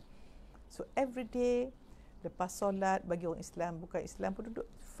reflect. So every day lepas solat, bagi orang Islam, bukan Islam pun duduk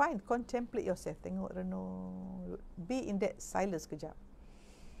find, contemplate yourself, tengok, renung, be in that silence kejap.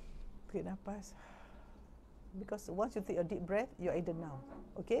 Tarik nafas. Because once you take your deep breath, you're in the now.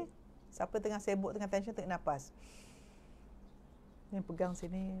 Okay? Siapa tengah sibuk, tengah tension, tarik nafas. Ni pegang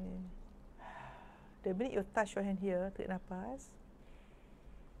sini. The minute you touch your hand here, tarik nafas.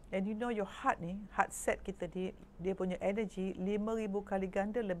 And you know your heart ni, heart set kita dia punya energy 5,000 kali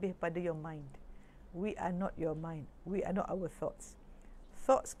ganda lebih pada your mind. We are not your mind. We are not our thoughts.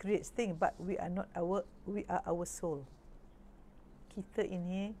 Thoughts creates things, but we are our soul. Kita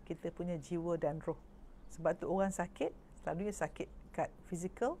ini, kita punya jiwa dan roh. Sebab tu orang sakit, selalunya sakit kat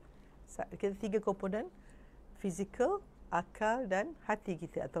physical. Kita 3 komponen, physical, akal dan hati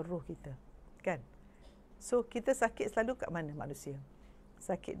kita atau roh kita. Kan? So, kita sakit selalu kat mana manusia?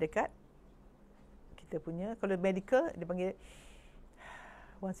 Sakit dekat kita punya, kalau medical dia panggil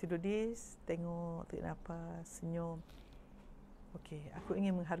once you do this, tengok, tarik nafas, senyum. Okey, aku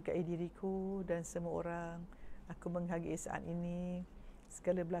ingin menghargai diriku dan semua orang. Aku menghargai saat ini.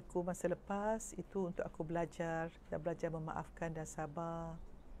 Segala berlaku masa lepas itu untuk aku belajar dan belajar memaafkan dan sabar.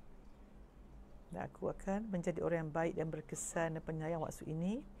 Dan aku akan menjadi orang yang baik dan berkesan dan penyayang waktu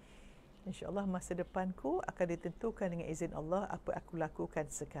ini. InsyaAllah masa depanku akan ditentukan dengan izin Allah apa aku lakukan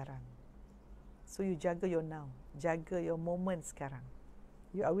sekarang. So you jaga your now. Jaga your moment sekarang.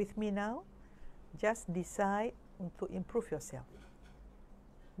 You are with me now. Just decide untuk improve yourself.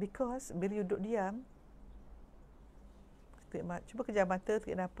 Because bila you duduk diam, cuba kejam mata,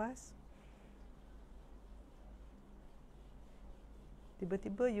 tarik nafas.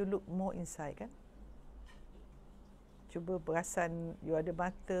 Tiba-tiba you look more inside, kan? Cuba perasan you ada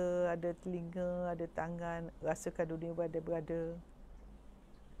mata, ada telinga, ada tangan, rasakan dunia berada.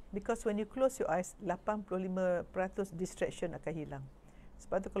 Because when you close your eyes, 85% distraction akan hilang.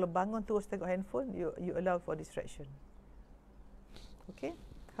 Sebab tu kalau bangun terus tengok handphone, you allow for distraction. Okay?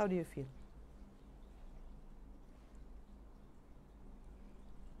 How do you feel?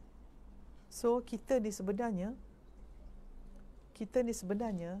 So, kita ni sebenarnya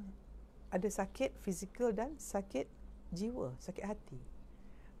ada sakit fizikal dan sakit jiwa, sakit hati.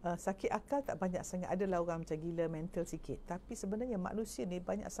 Sakit akal tak banyak sangat. Adalah orang macam gila, mental sikit. Tapi sebenarnya manusia ni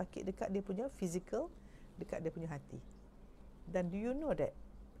banyak sakit dekat dia punya fizikal, dekat dia punya hati. Dan do you know that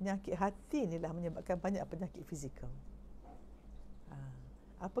penyakit hati inilah menyebabkan banyak penyakit fizikal.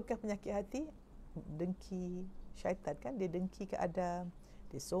 Apakah penyakit hati? Dengki, syaitan kan, dia dengki ke Adam,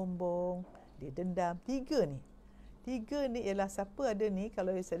 dia sombong, dia dendam. Tiga ni ialah siapa ada ni,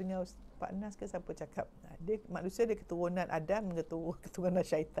 kalau saya dengar Pak Nas ke siapa cakap, manusia dia keturunan Adam dengan keturunan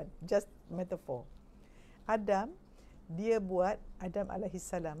syaitan. Just metaphor. Adam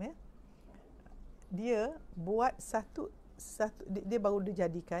alaihissalam, ya. Dia buat satu dia baru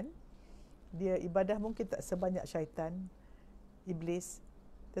dijadikan. Dia ibadah mungkin tak sebanyak syaitan, iblis.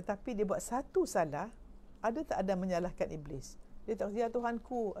 Tetapi dia buat satu salah. Ada tak Adam menyalahkan iblis? Dia tak kata, ya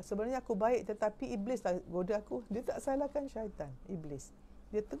Tuhanku, sebenarnya aku baik, tetapi iblis lah goda aku. Dia tak salahkan syaitan, iblis.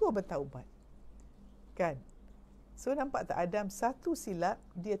 Dia terus bertaubat. Kan? So, nampak tak Adam satu silap,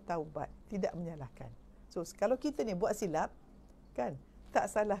 dia taubat, tidak menyalahkan. So, kalau kita ni buat silap, kan, tak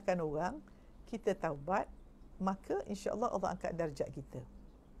salahkan orang, kita taubat, maka insya-Allah Allah angkat darjat kita.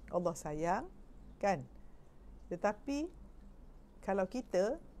 Allah sayang, kan? Tetapi kalau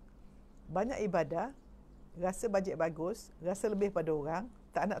kita banyak ibadah, rasa bajet bagus, rasa lebih pada orang,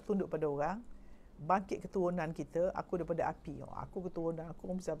 tak nak tunduk pada orang, bangkit keturunan kita, aku daripada api, aku keturunan,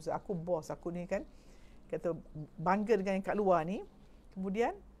 aku besar-besar, aku bos, aku ni kan, kata bangga dengan yang kat luar ni,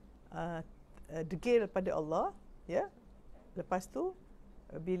 kemudian degil pada Allah, ya. Lepas tu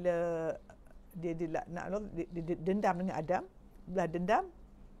bila dia dendam dengan Adam, bila dendam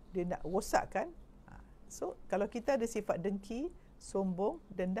dia nak rosakkan. So kalau kita ada sifat dengki, sombong,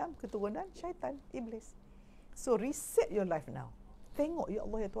 dendam, keturunan syaitan, iblis. So reset your life now. Tengok, ya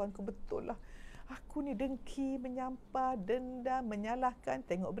Allah, ya Tuhanku, betul lah aku ni dengki, menyampah, dendam, menyalahkan,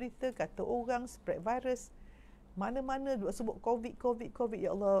 tengok berita, kata orang, spread virus, mana-mana sebut COVID,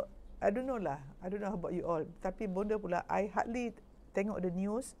 ya Allah. I don't know about you all, tapi benda pula I hardly tengok the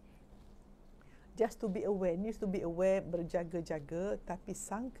news. Just to be aware, news to be aware, berjaga-jaga, tapi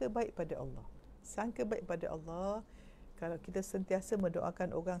sangka baik pada Allah. Sangka baik pada Allah. Kalau kita sentiasa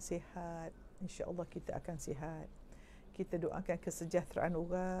mendoakan orang sihat, insya-Allah kita akan sihat. Kita doakan kesejahteraan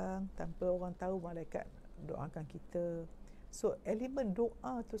orang, tanpa orang tahu malaikat doakan kita. So elemen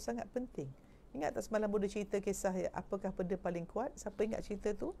doa tu sangat penting. Ingat tak semalam Buddha cerita kisah apakah benda paling kuat? Siapa ingat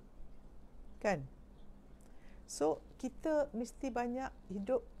cerita tu? Kan? So kita mesti banyak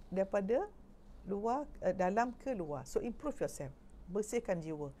hidup daripada luar, dalam ke luar. So improve yourself. Bersihkan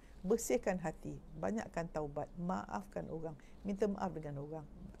jiwa, bersihkan hati, banyakkan taubat, maafkan orang, minta maaf dengan orang,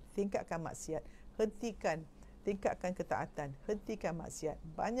 tingkatkan maksiat, tingkatkan ketaatan, hentikan maksiat,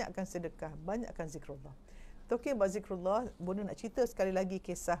 banyakkan sedekah, banyakkan zikrullah. Talking about zikrullah, Buddha nak cerita sekali lagi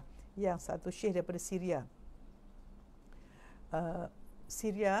kisah yang satu syekh daripada Syria.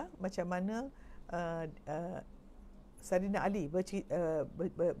 Syria macam mana Saidina Ali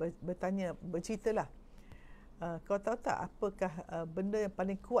berceritalah, kau tahu tak apakah benda yang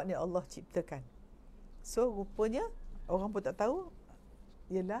paling kuat yang Allah ciptakan? So rupanya orang pun tak tahu,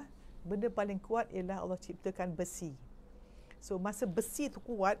 ialah benda paling kuat ialah Allah ciptakan besi. So masa besi tu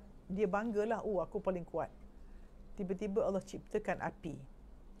kuat, dia banggalah, oh aku paling kuat. Tiba-tiba Allah ciptakan api.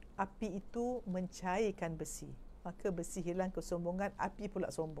 Api itu mencairkan besi. Maka besi hilang kesombongan, api pula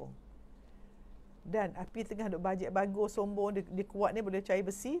sombong. Dan api tengah duk bajak bagus, sombong, dia kuat ni boleh cair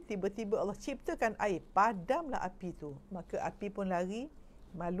besi. Tiba-tiba Allah ciptakan air, padamlah api tu. Maka api pun lari,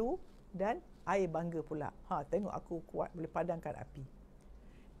 malu, dan air bangga pula. Tengok aku kuat, boleh padamkan api.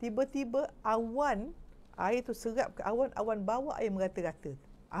 Tiba-tiba awan, air tu serap ke awan, awan bawa air merata-rata.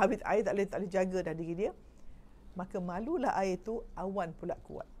 Habis air tak boleh jaga dah diri dia. Maka malulah air tu, awan pula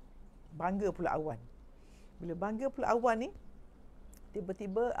kuat. Bangga pula awan. Bila bangga pula awan ni,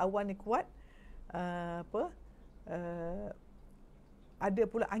 tiba-tiba awan ni kuat, ada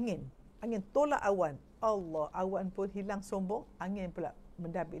pula angin. Angin tolak awan. Allah, awan pun hilang sombong, angin pula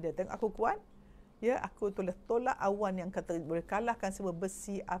mendabik dia. Tengok aku kuat. Ya, aku tolak awan yang kata boleh kalahkan semua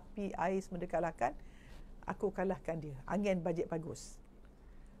besi, api, air semua dia kalahkan. Aku kalahkan dia. Angin bajak bagus.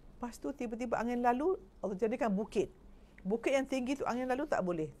 Lepas tu tiba-tiba angin lalu, Allah jadikan bukit. Bukit yang tinggi tu angin lalu tak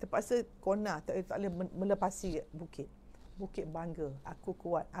boleh. Terpaksa kona, tak boleh melepasi bukit. Bukit bangga, aku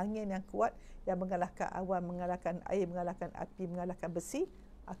kuat. Angin yang kuat yang mengalahkan awan, mengalahkan air, mengalahkan api, mengalahkan besi,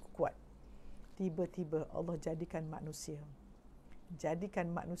 aku kuat. Tiba-tiba Allah jadikan manusia.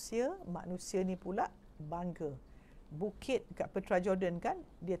 Manusia ni pula bangga. Bukit kat Petra Jordan kan,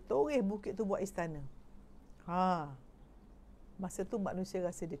 dia toreh bukit tu buat istana. Masa tu manusia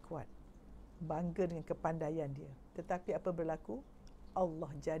rasa dia kuat. Bangga dengan kepandaian dia. Tetapi apa berlaku?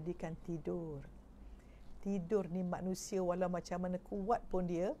 Allah jadikan tidur. Tidur ni manusia walau macam mana kuat pun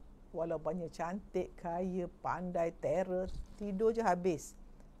dia, walau banyak cantik, kaya, pandai, terror, tidur je habis.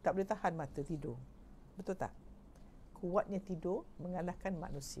 Tak boleh tahan mata tidur. Betul tak? Kuatnya tidur mengalahkan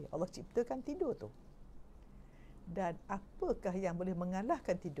manusia. Allah ciptakan tidur tu. Dan apakah yang boleh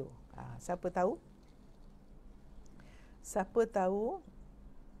mengalahkan tidur? Siapa tahu? Siapa tahu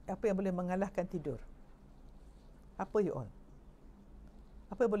apa yang boleh mengalahkan tidur? Apa you all?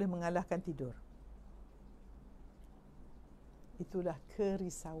 Apa yang boleh mengalahkan tidur? Itulah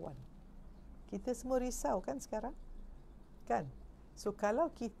kerisauan. Kita semua risau kan sekarang? Kan? So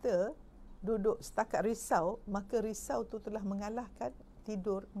kalau kita duduk setakat risau, maka risau tu telah mengalahkan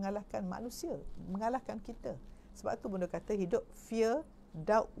tidur, mengalahkan manusia, mengalahkan kita. Sebab tu benda kata hidup fear,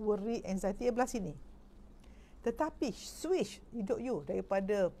 doubt, worry, anxiety belah sini. Tetapi switch hidup you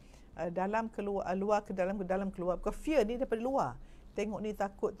daripada dalam keluar, luar ke dalam, ke dalam keluar. Because fear ni daripada luar. Tengok ni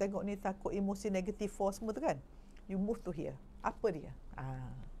takut, emosi negatif force semua tu kan. You move to here. Apa dia?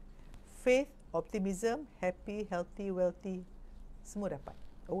 Faith, optimism, happy, healthy, wealthy, semua dapat.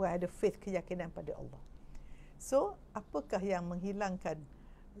 Orang ada faith, keyakinan pada Allah. So, apakah yang menghilangkan,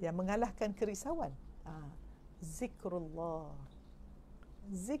 yang mengalahkan kerisauan? Zikrullah.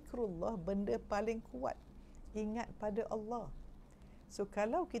 Zikrullah benda paling kuat. Ingat pada Allah. So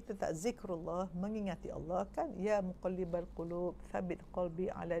kalau kita tak zikrullah, mengingati Allah kan, ya muqallibal qulub thabbit qalbi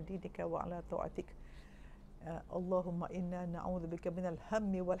ala dinika wa ala ta'atik. Allahumma inna na'udzubika minal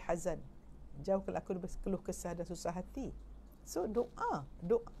hammi wal hazan. Jauhkan aku dari keluh kesah dan susah hati. So doa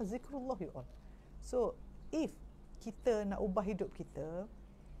zikrullah you all. So if kita nak ubah hidup kita,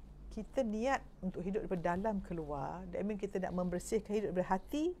 kita niat untuk hidup daripada dalam keluar, that means kita nak membersihkan hidup daripada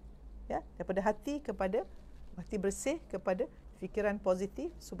hati, ya, daripada hati kepada hati bersih, kepada fikiran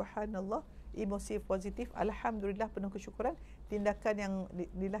positif, subhanallah, emosi positif, alhamdulillah, penuh kesyukuran, tindakan yang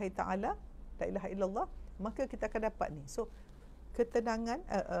lillahi ta'ala, la ilaha illallah, maka kita akan dapat ni. So ketenangan,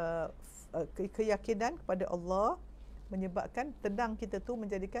 keyakinan kepada Allah menyebabkan tenang kita tu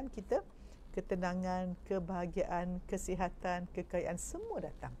menjadikan kita ketenangan, kebahagiaan, kesihatan, kekayaan semua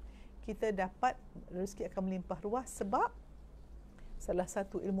datang. Kita dapat rezeki akan melimpah ruah sebab Salah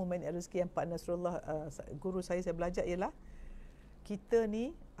satu ilmu manage rezeki yang Pak Nasrullah, guru saya belajar ialah kita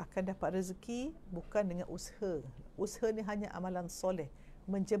ni akan dapat rezeki bukan dengan usaha. Usaha ni hanya amalan soleh,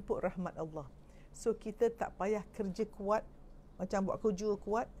 menjemput rahmat Allah. So kita tak payah kerja kuat, macam buat kerja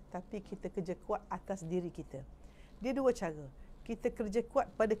kuat, tapi kita kerja kuat atas diri kita. Dia dua cara. Kita kerja kuat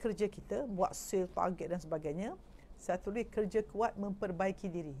pada kerja kita, buat sale, target dan sebagainya. Satu lagi kerja kuat memperbaiki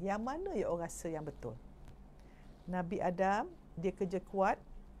diri. Yang mana yang orang rasa yang betul? Nabi Adam, dia kerja kuat.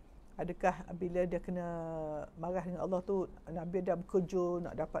 Adakah bila dia kena marah dengan Allah tu, Nabi Adam kerja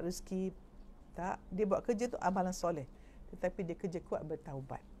nak dapat rezeki? Tak. Dia buat kerja tu amalan soleh. Tetapi dia kerja kuat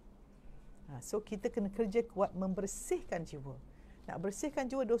bertaubat. So kita kena kerja kuat membersihkan jiwa. Nak bersihkan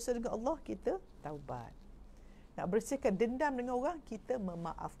jiwa dosa dengan Allah, kita taubat. Nak bersihkan dendam dengan orang, kita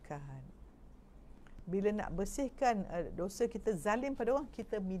memaafkan. Bila nak bersihkan dosa kita zalim pada orang,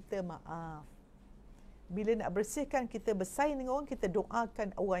 kita minta maaf. Bila nak bersihkan kita bersaing dengan orang, kita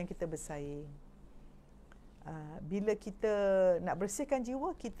doakan orang yang kita bersaing. Bila kita nak bersihkan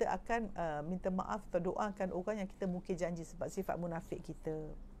jiwa, kita akan minta maaf atau doakan orang yang kita mungkin janji sebab sifat munafik kita.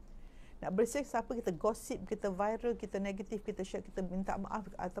 Nak bersih siapa, kita gosip, kita viral, kita negatif, kita share, kita minta maaf,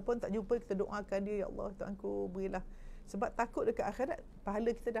 ataupun tak jumpa, kita doakan dia, ya Allah Tuanku berilah. Sebab takut dekat akhirat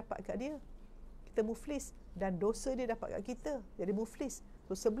pahala kita dapat kat dia, kita muflis, dan dosa dia dapat kat kita, jadi muflis.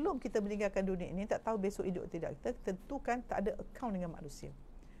 So sebelum kita meninggalkan dunia ini, tak tahu besok hidup tidak, kita tentukan tak ada account dengan manusia.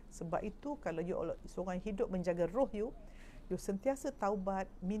 Sebab itu kalau you seorang hidup menjaga roh you sentiasa taubat,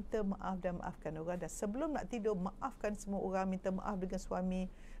 minta maaf dan maafkan orang. Dan sebelum nak tidur, maafkan semua orang, minta maaf dengan suami,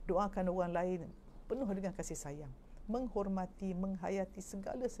 doakan orang lain, penuh dengan kasih sayang, menghormati, menghayati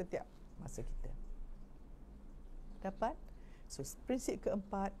segala setiap masa kita. Dapat? So prinsip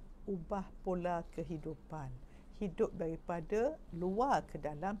keempat, ubah pola kehidupan. Hidup daripada luar ke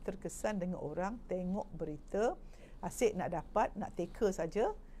dalam, terkesan dengan orang, tengok berita, asyik nak dapat, nak teka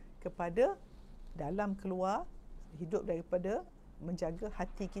saja, kepada dalam keluar, hidup daripada menjaga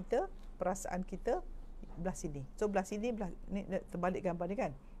hati kita, perasaan kita belah sini. So belah sini, belah ni terbalik gambar ni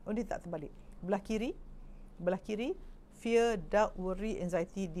kan. Oh ni tak terbalik. Belah kiri fear, doubt, worry,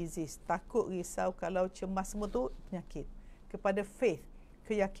 anxiety, disease. Takut, risau, kalau cemas, semua tu penyakit. Kepada faith,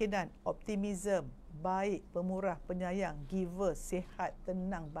 keyakinan, optimism, baik, pemurah, penyayang, giver, sihat,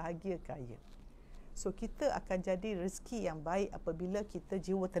 tenang, bahagia, kaya. So kita akan jadi rezeki yang baik apabila kita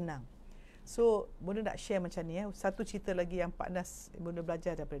jiwa tenang. So Bunda nak share macam ni. Satu cerita lagi yang Pak Nas Bunda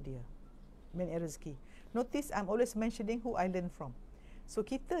belajar daripada dia, manage rezeki. Notice I'm always mentioning who I learn from. So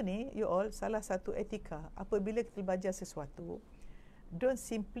kita ni, you all, salah satu etika apabila kita belajar sesuatu, don't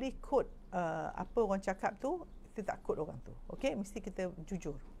simply quote apa orang cakap tu, kita tak quote orang tu. Okay, mesti kita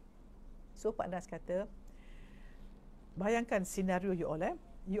jujur. So Pak Nas kata, bayangkan senario you all,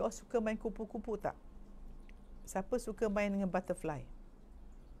 you all suka main kupu-kupu tak? Siapa suka main dengan butterfly?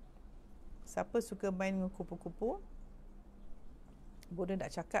 Siapa suka main dengan kupu-kupu? Bunda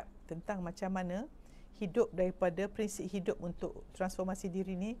nak cakap tentang macam mana hidup daripada prinsip hidup untuk transformasi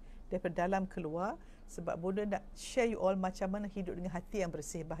diri ni daripada dalam keluar. Sebab Bunda nak share you all macam mana hidup dengan hati yang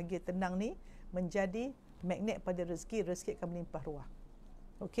bersih, bahagia, tenang ni menjadi magnet pada rezeki. Rezeki akan melimpah ruah.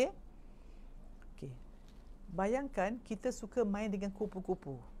 Okey? Okey. Bayangkan kita suka main dengan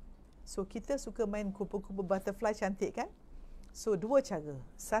kupu-kupu. So kita suka main kupu-kupu butterfly, cantik kan? So dua cara.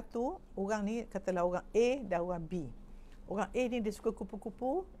 Satu, orang ni katalah orang A dan orang B. Orang A ni dia suka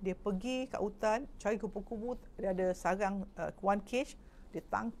kupu-kupu, dia pergi kat hutan cari kupu-kupu, dia ada sarang one cage, dia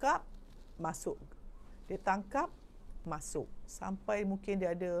tangkap, masuk. Dia tangkap, masuk. Sampai mungkin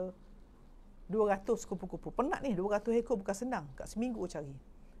dia ada 200 kupu-kupu. Penat ni, 200 ekor bukan senang. Kat seminggu cari.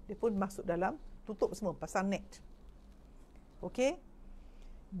 Dia pun masuk dalam, tutup semua, pasang net. Okey?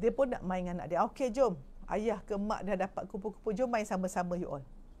 Dia pun nak main dengan anak dia. Okey, jom. Ayah ke mak dah dapat kupu-kupu, jom main sama-sama you all.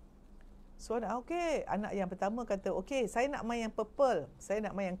 So anak, okey. Anak yang pertama kata, okey, saya nak main yang purple, saya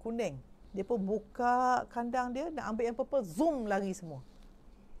nak main yang kuning. Dia pun buka kandang dia, nak ambil yang purple, zoom, lari semua.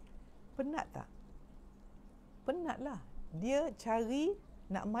 Penat tak? Penatlah. Dia cari,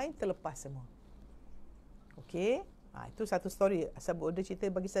 nak main, terlepas semua. Okey. Itu satu story. Asal Bunda cerita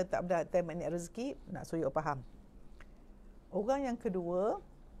bagi saya tak benda time manage rezeki, nak suruh you faham. Orang yang kedua,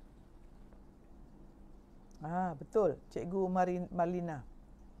 betul, Cikgu Marlina.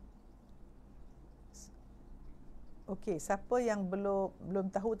 Okey, siapa yang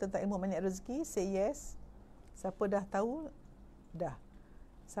belum tahu tentang ilmu manage rezeki, say yes. Siapa dah tahu? Dah.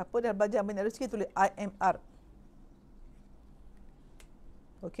 Siapa dah belajar manage rezeki, tulis IMR.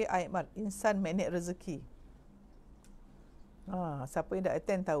 Okey, IMR, Insan Manage Rezeki. Siapa yang dah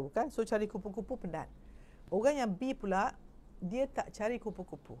attend tahu kan? So cari kupu-kupu penat. Orang yang B pula, dia tak cari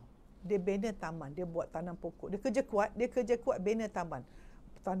kupu-kupu. dia bina taman, dia buat tanam pokok. Dia kerja kuat bina taman.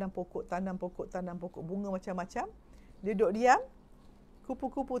 Tanam pokok, bunga macam-macam. Dia duduk diam,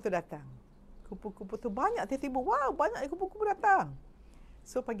 kupu-kupu tu datang. Kupu-kupu tu banyak, tiba-tiba, wow, banyak kupu-kupu datang.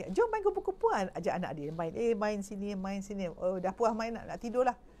 So panggil, jom main kupu-kupuan. Ajak anak dia main. Main sini. Oh, dah puas main, nak tidur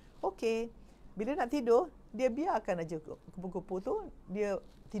lah. Okey. Bila nak tidur, dia biarkan aja kupu-kupu tu, dia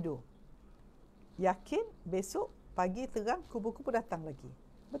tidur. Yakin besok pagi terang, kupu-kupu datang lagi.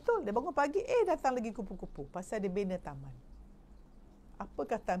 Betul, dia bangun pagi, datang lagi kupu-kupu. Pasal dia bina taman.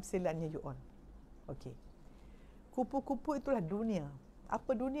 Apakah tamsilannya you all? Okey. Kupu-kupu itulah dunia.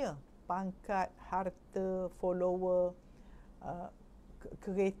 Apa dunia? Pangkat, harta, follower,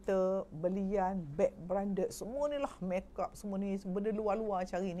 kereta, belian, beg branded, semua ni lah, makeup, semua ni, benda luar-luar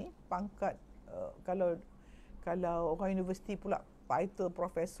cari ni. Pangkat, kalau orang universiti pula, title,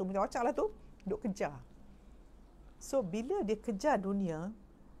 profesor, macam-macam lah tu, duk kejar. So, bila dia kejar dunia,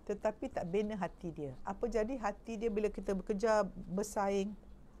 tetapi tak bina hati dia. Apa jadi hati dia bila kita bekerja, bersaing,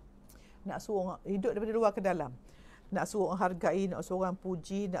 nak suruh orang hidup daripada luar ke dalam. Nak suruh orang hargai, nak suruh orang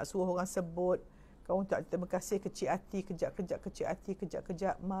puji, nak suruh orang sebut. Kau tak terima kasih, kecil hati, kejap,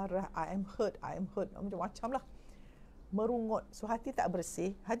 marah, I am hurt, macam-macam lah. Merungut. So, hati tak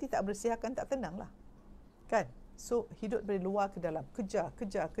bersih akan tak tenang lah. Kan? So, hidup dari luar ke dalam. Kejar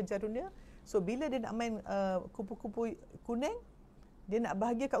dunia. So, bila dia nak main kupu-kupu kuning, dia nak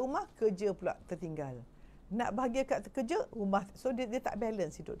bahagia kat rumah, kerja pula tertinggal. Nak bahagia kat kerja, rumah. So, dia tak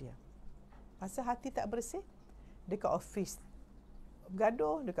balance hidup dia. Pasal hati tak bersih, dekat office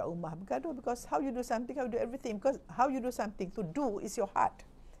bergaduh, dekat rumah bergaduh. Because how you do something, how you do everything. Because how you do something, to do is your heart.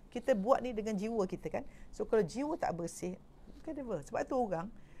 Kita buat ni dengan jiwa kita kan. So, kalau jiwa tak bersih, sebab tu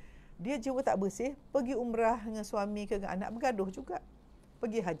orang, dia jiwa tak bersih, pergi umrah dengan suami ke dengan anak, bergaduh juga.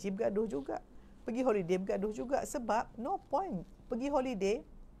 Pergi haji, bergaduh juga. Pergi holiday, bergaduh juga. Sebab, no point. Pergi holiday,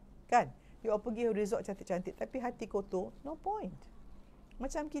 kan? You all pergi resort cantik-cantik, tapi hati kotor, no point.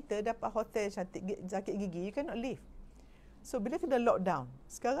 Macam kita dapat hotel cantik, sakit gigi, you cannot live. So, bila kena lockdown,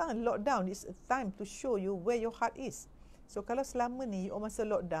 sekarang lockdown is a time to show you where your heart is. So, kalau selama ni, you all masa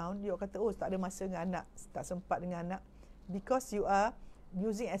lockdown, you all kata, oh, tak ada masa dengan anak, tak sempat dengan anak, because you are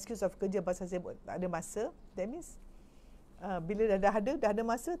using excuse of kerja pasal sibuk, tak ada masa, that means, bila dah ada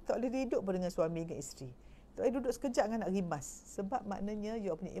masa, tak boleh hidup pun dengan suami dengan isteri. Tak boleh duduk sekejap dengan nak rimas. Sebab maknanya, you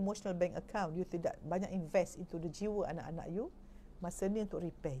punya emotional bank account, you tidak banyak invest into the jiwa anak-anak you, masa ni untuk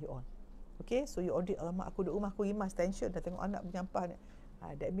repair you all. Okay, so you already, alamak aku duduk rumah, aku rimas, tension, dah tengok anak menyampah ni.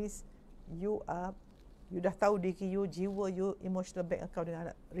 That means, you dah tahu diri you, jiwa you, emotional bank account dengan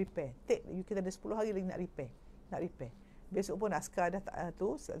anak, repair. Kita ada 10 hari lagi nak repair. Besok pun askar dah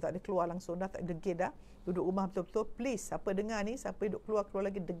tak ada keluar langsung, dah tak degil dah. Duduk rumah betul-betul, please, siapa dengar ni, siapa hidup keluar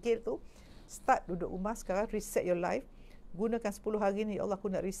lagi degil tu, start duduk rumah sekarang, reset your life. Gunakan 10 hari ni, ya Allah, aku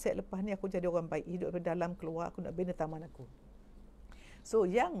nak reset, lepas ni aku jadi orang baik, hidup dari dalam keluar, aku nak bina taman aku. So,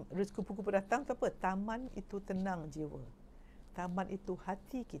 yang kupu-kupu datang tu apa? Taman itu tenang jiwa. Taman itu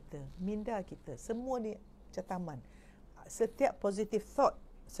hati kita, minda kita. Semua ni macam taman. Setiap positive thought,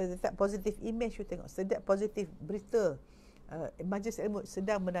 setiap positive image you tengok, setiap positive berita, majlis ilmu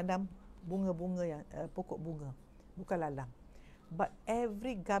sedang menanam bunga-bunga yang pokok bunga, bukan lalang. But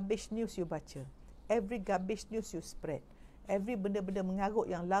every garbage news you baca, every garbage news you spread, every benda-benda mengarut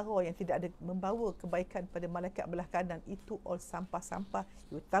yang lara yang tidak ada membawa kebaikan pada malaikat belah kanan, itu all sampah-sampah.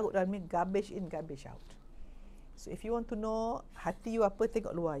 You taruh dalam ni, garbage in, garbage out. So if you want to know hati you apa,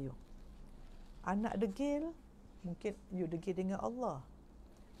 tengok luar you. Anak degil, mungkin you degil dengan Allah.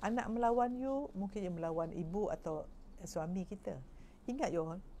 Anak melawan you, mungkin you melawan ibu atau suami kita. Ingat you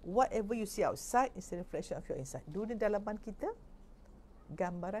all, whatever you see outside is a reflection of your inside. Dunia dalaman kita,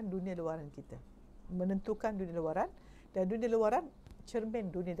 gambaran dunia luaran kita. Menentukan dunia luaran, dan dunia luaran cermin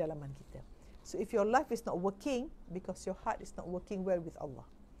dunia dalaman kita. So if your life is not working, because your heart is not working well with Allah.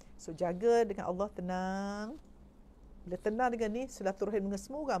 So jaga dengan Allah, tenang. Bila tenang dengan ni, silaturahim dengan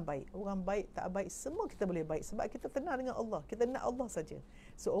semua orang baik. Orang baik, tak baik, semua kita boleh baik. Sebab kita tenang dengan Allah. Kita nak Allah saja.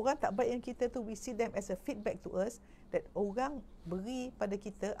 So orang tak baik yang kita tu, we see them as a feedback to us, that orang beri pada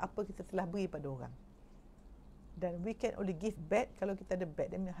kita apa kita telah beri pada orang. Dan we can only give bad kalau kita ada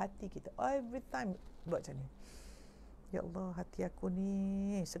bad. Dan hati kita, every time buat macam ni. Ya Allah, hati aku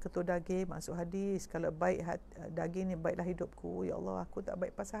ni seketul daging, masuk hadis. Kalau baik daging ni, baiklah hidupku. Ya Allah, aku tak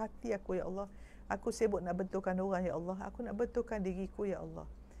baik pasal hati aku, ya Allah. Aku sibuk nak betulkan orang, ya Allah. Aku nak betulkan diriku, ya Allah.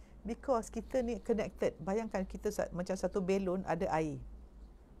 Because kita ni connected. Bayangkan kita macam satu belon ada air.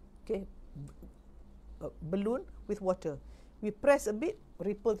 Okay. Balloon with water. We press a bit,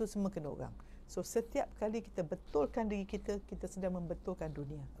 ripple tu semua kena orang. So, setiap kali kita betulkan diri kita, kita sedang membetulkan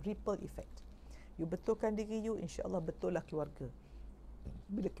dunia. Ripple effect. You betulkan diri you, insya-Allah betul lah keluarga.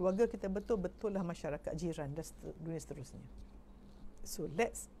 Bila keluarga kita betul-betul lah masyarakat jiran dan dunia seterusnya. So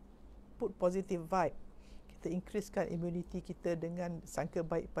let's put positive vibe. Kita increasekan immunity kita dengan sangka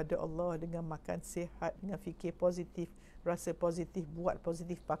baik pada Allah, dengan makan sihat, dengan fikir positif, rasa positif, buat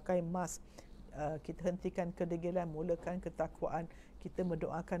positif, pakai mask. Kita hentikan kedegilan, mulakan ketakwaan. Kita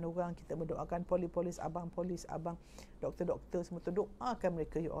mendoakan orang, kita mendoakan polis, abang doktor semua tu, doakan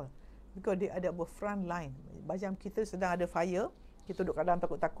mereka you all. Because dia ada front line. Macam kita sedang ada fire, kita duduk kat dalam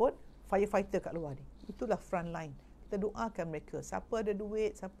takut-takut, firefighter kat luar ni. Itulah front line. Kita doakan mereka. Siapa ada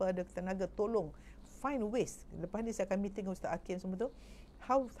duit, siapa ada tenaga, tolong. Find ways. Lepas ni saya akan meeting dengan Ustaz Hakim semua tu.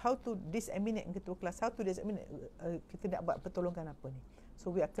 How to disseminate ketua kelas, how to disseminate, kita nak buat pertolongan apa ni.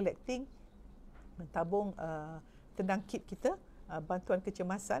 So we are collecting, mentabung tenang kit kita, bantuan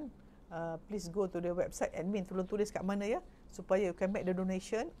kecemasan. Please go to the website, admin tolong tulis kat mana ya, supaya you can make the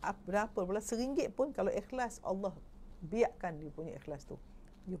donation. Berapa pula, RM1 pun kalau ikhlas, Allah biarkan you punya ikhlas tu,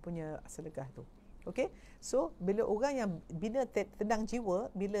 you punya sedekah tu. Okay, so bila orang yang bila tenang jiwa,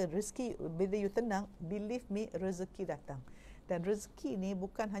 bila rezeki, bila you tenang, believe me, rezeki datang. Dan rezeki ni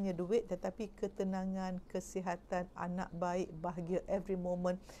bukan hanya duit, tetapi ketenangan, kesihatan, anak baik, bahagia every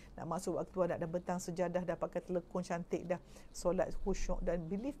moment. Nak masuk waktu, nak dah betang sejadah, dah pakai telekung cantik, dah solat khusyuk. Dan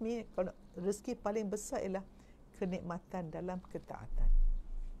believe me, kalau rezeki paling besar ialah kenikmatan dalam ketaatan.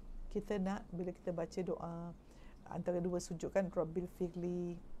 Kita nak, bila kita baca doa antara dua sujud kan, Rabbil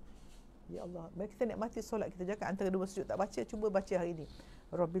Firli, ya Allah, bila kita nikmati solat kita, jangan antara dua sujud tak baca, cuba baca hari ni.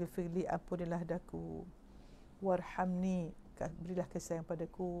 Rabbil Firli, ampunilah daku, warhamni, berilah kasih sayang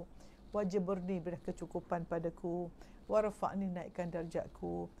padaku, wajburni, berilah kecukupan padaku, warfa'ni, naikkan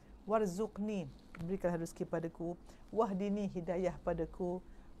darjatku, warzuqni, berikanlah rezeki padaku, wahdini, hidayah padaku,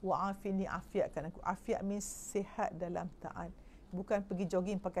 wa'afini, afiatkan aku. Afiat means sihat dalam taat, bukan pergi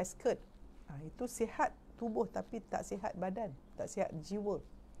jogging pakai skirt. Itu sihat tubuh tapi tak sihat badan, tak sihat jiwa.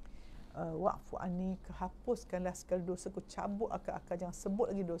 Wa'fu anni, hapuskanlah segala dosaku, cabut akal-akal, jangan sebut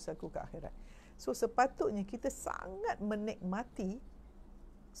lagi dosaku ke akhirat. So sepatutnya kita sangat menikmati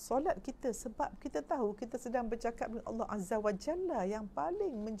solat kita, sebab kita tahu kita sedang bercakap dengan Allah Azza wa Jalla yang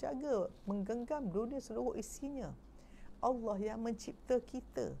paling menjaga, menggenggam dunia seluruh isinya. Allah yang mencipta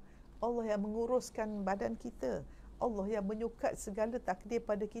kita, Allah yang menguruskan badan kita, Allah yang menyukat segala takdir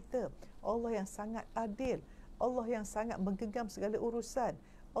pada kita, Allah yang sangat adil, Allah yang sangat menggenggam segala urusan,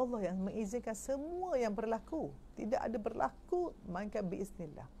 Allah yang mengizinkan semua yang berlaku. Tidak ada berlaku melainkan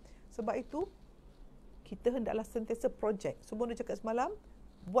biiznillah. Sebab itu kita hendaklah sentiasa projek. Semua dia cakap semalam,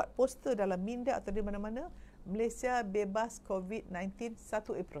 buat poster dalam minda atau di mana-mana, Malaysia bebas COVID-19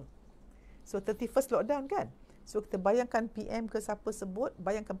 1 April. So 31st lockdown kan. So kita bayangkan PM ke siapa sebut,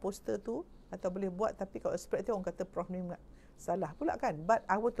 bayangkan poster tu, atau boleh buat, tapi kalau spread tu orang kata Prof ni salah pula kan. But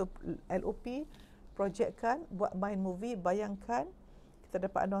I want to LOP projectkan, buat main movie, bayangkan kita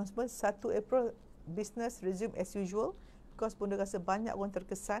dapat announcement 1 April business resume as usual, because pun dia rasa banyak orang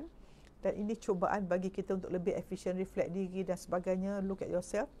terkesan. Dan ini cubaan bagi kita untuk lebih efisien, reflect diri dan sebagainya, look at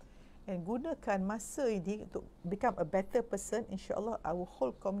yourself. And gunakan masa ini untuk become a better person. InsyaAllah our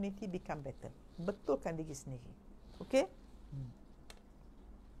whole community become better. Betulkan diri sendiri. Okay?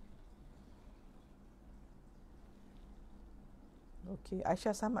 Okay,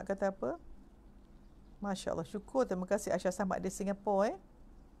 Aisyah Samad kata apa? Masya Allah, syukur, terima kasih Aisyah Samad dari Singapura.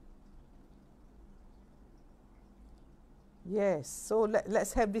 Yes, so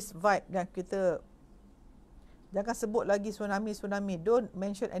let's have this vibe yang kita jangan sebut lagi tsunami. Don't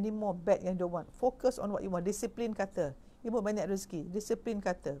mention any more bad yang don't want. Focus on what you want. Disiplin kata. Ibu banyak rezeki. Disiplin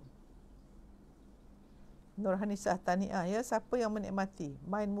kata. Nurhanisah tahniah ya. Siapa yang menikmati?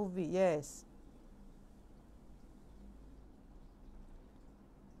 Main movie. Yes.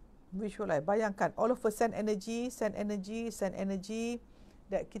 Visualize. Bayangkan. All of us send energy.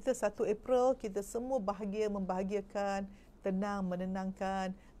 Dan kita 1 April, kita semua bahagia, membahagiakan, tenang,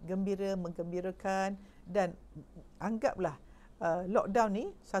 menenangkan, gembira, menggembirakan. Dan anggaplah lockdown ni,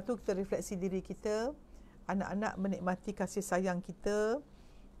 satu, kita refleksi diri kita, anak-anak menikmati kasih sayang kita,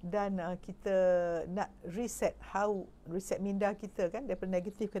 dan kita nak reset minda kita kan, daripada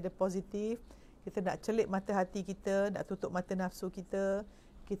negatif ke positif. Kita nak celik mata hati kita, nak tutup mata nafsu kita.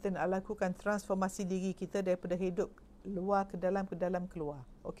 Kita nak lakukan transformasi diri kita daripada hidup luar ke dalam keluar.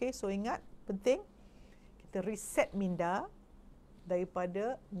 Okey, so ingat, penting kita reset minda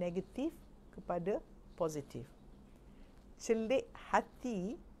daripada negatif kepada positif. Celik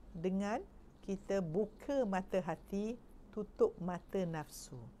hati dengan kita buka mata hati, tutup mata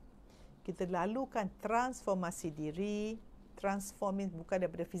nafsu. Kita lalukan transformasi diri. Transforming bukan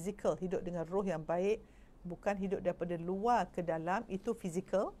daripada fizikal, hidup dengan roh yang baik, bukan hidup daripada luar ke dalam, itu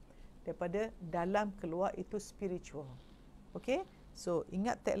fizikal. Daripada dalam keluar, itu spiritual. Okey? So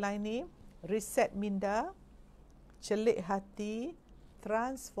ingat tagline ni, reset minda, celik hati,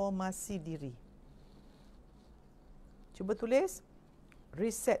 transformasi diri. Cuba tulis,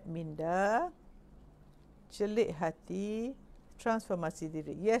 reset minda, celik hati, transformasi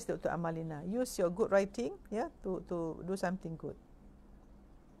diri. Yes, Dr. Amalina. Use your good writing, to do something good.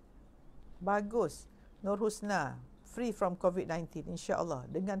 Bagus. Nur Husna, free from COVID-19, insya-Allah,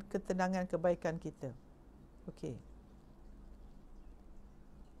 dengan ketenangan kebaikan kita. Okey.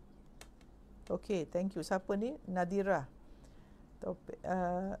 Okey, thank you. Siapa ni? Nadira.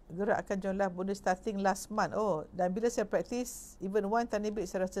 Gerakkan jumlah benda starting last month. Oh, dan bila saya practice even one tiny bit,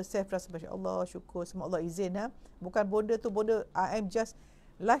 saya rasa safe, rasa masya-Allah, syukur, semua Allah izin. Bukan bonda tu bonda, I am just,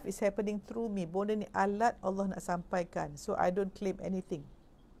 life is happening through me. Bonda ni alat Allah nak sampaikan. So I don't claim anything.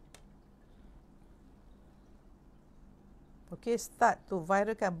 Okay, start to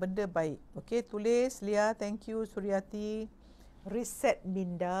viralkan benda baik. Okay, tulis Lia, thank you. Suryati, reset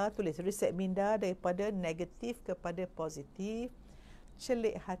minda, tulis reset minda daripada negatif kepada positif.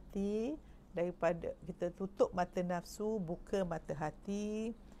 Celik hati, daripada kita tutup mata nafsu, buka mata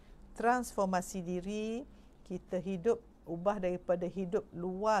hati. Transformasi diri, kita hidup, ubah daripada hidup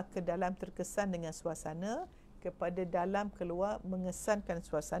luar ke dalam terkesan dengan suasana, kepada dalam keluar mengesankan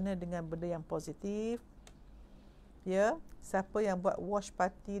suasana dengan benda yang positif. Ya, siapa yang buat wash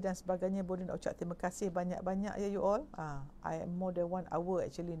party dan sebagainya, boleh nak ucap terima kasih banyak-banyak ya you all. I am more than 1 hour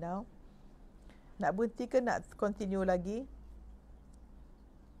actually now. Nak berhenti ke nak continue lagi?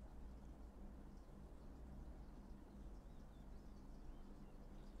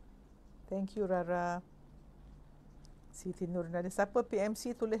 Thank you Rara. Siti Nurina. Siapa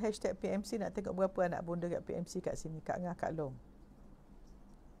PMC, tulis hashtag PMC. Nak tengok berapa anak bonda kat PMC kat sini, Kak Ngah, Kak Long.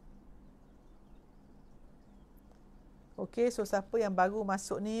 Okey, so siapa yang baru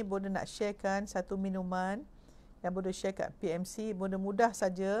masuk ni, bonda nak sharekan satu minuman yang bonda share kat PMC. Bonda mudah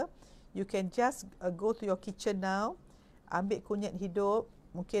saja. You can just go to your kitchen now. Ambil kunyit hidup,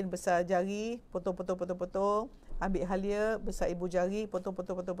 mungkin besar jari, potong. Ambil halia besar ibu jari, potong.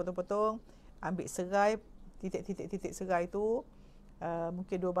 Ambil serai, titik-titik serai tu,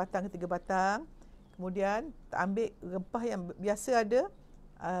 mungkin 2 batang ke 3 batang. Kemudian ambil rempah yang biasa ada,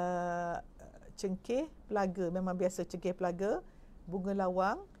 cengkeh pelaga, memang biasa cengkeh pelaga, bunga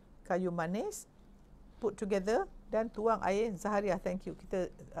lawang, kayu manis, put together dan tuang air zahariah. Thank you. Kita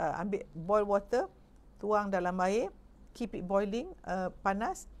ambil boil water, tuang dalam air, keep it boiling,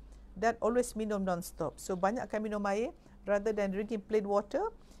 panas, dan always minum non-stop. So banyakkan minum air rather than drinking plain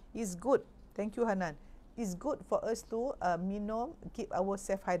water is good. Thank you Hanan. Is good for us to minum, keep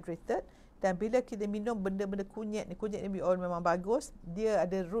ourselves hydrated. Dan bila kita minum benda-benda kunyit ni all memang bagus. Dia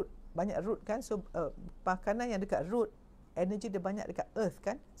ada root, banyak root kan. So makanan yang dekat root, energy dia banyak dekat earth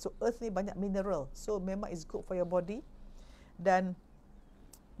kan. So earth ni banyak mineral. So memang is good for your body. Dan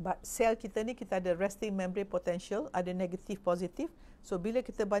sel kita ni, kita ada resting membrane potential, ada negatif positif. So bila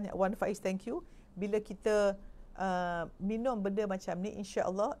kita banyak, Wan Faiz, thank you. Bila kita minum benda macam ni,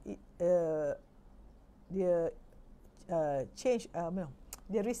 insya-Allah dia change,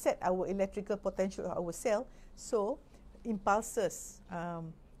 dia reset our electrical potential of our cell. So impulses,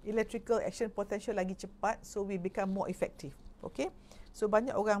 electrical action potential lagi cepat, so we become more effective. Okay, so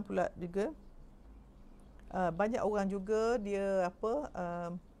banyak orang pula juga, dia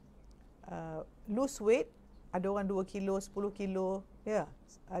lose weight. Ada orang 2 kilo, 10 kilo. Ya,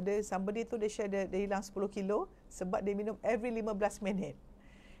 ada somebody tu dia share dia hilang 10 kilo sebab dia minum every 15 minit.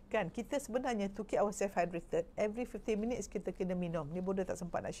 Kan, kita sebenarnya to keep ourselves hydrated, every 15 minutes kita kena minum. Ni bodoh tak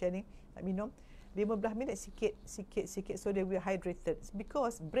sempat nak share ni, nak minum 15 minit sikit, so dia will hydrated.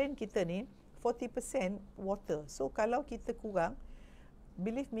 Because brain kita ni 40% water. So kalau kita kurang,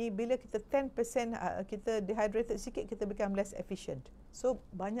 believe me, bila kita 10% kita dehydrated sikit, kita become less efficient. So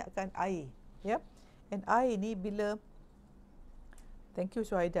banyakkan air, ya. And air ni bila, thank you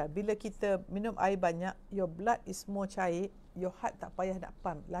Suhaida, bila kita minum air banyak, your blood is more cair, your heart tak payah nak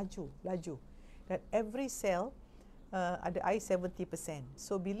pump, laju. Dan every cell ada air 70%.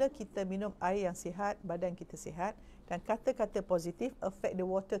 So bila kita minum air yang sihat, badan kita sihat, dan kata-kata positif affect the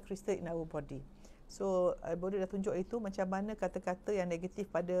water crystal in our body. So boleh dah tunjuk itu macam mana kata-kata yang negatif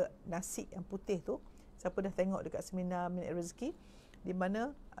pada nasi yang putih tu. Siapa dah tengok dekat seminar Minit Rezeki, di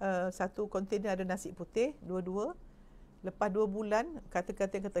mana satu kontainer ada nasi putih, dua-dua. Lepas 2 bulan,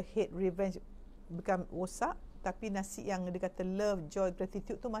 kata-kata yang kata hate, revenge become rosak, tapi nasi yang dia kata love, joy,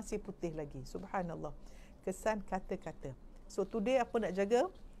 gratitude tu masih putih lagi. Subhanallah. Kesan kata-kata. So today apa nak jaga?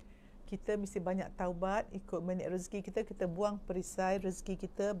 Kita mesti banyak taubat, ikut Minit Rezeki kita buang perisai rezeki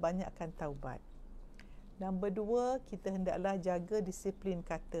kita, banyakkan taubat. Nombor 2, kita hendaklah jaga disiplin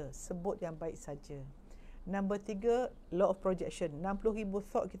kata, sebut yang baik saja. Number 3, law of projection. 60,000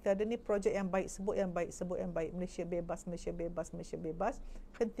 thought kita ada ni, projek yang baik, sebut yang baik, sebut yang baik. Malaysia bebas, Malaysia bebas, Malaysia bebas.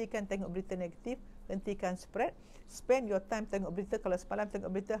 Hentikan tengok berita negatif, hentikan spread. Spend your time tengok berita. Kalau semalam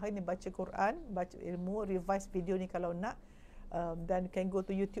tengok berita, hari ni baca Quran, baca ilmu, revise video ni kalau nak. Dan can go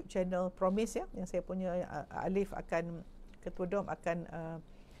to YouTube channel Promise ya, yang saya punya Alif akan, Ketua Dom akan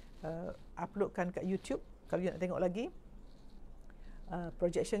uploadkan kat YouTube kalau you nak tengok lagi.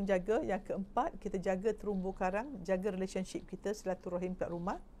 Projection jaga. Yang keempat, kita jaga terumbu karang, jaga relationship kita, silaturahim kat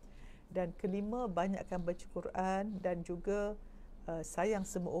rumah. Dan kelima, banyakkan baca Quran dan juga sayang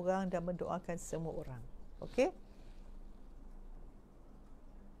semua orang dan mendoakan semua orang. Okey?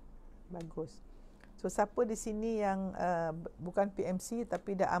 Bagus. So siapa di sini yang bukan PMC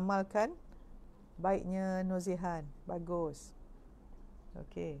tapi dah amalkan baiknya Nozihan? Bagus.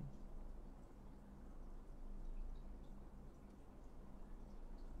 Okey.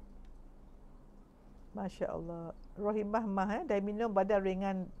 Masya Allah. Rohimah Mah dah minum, badan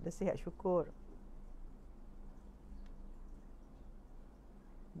ringan dan sihat, syukur.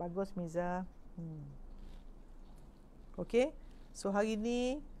 Bagus Miza. Okey. So hari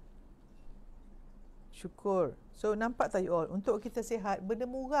ni syukur. So nampak tak you all, untuk kita sihat benda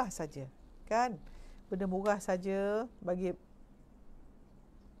murah saja, kan? Benda murah saja bagi,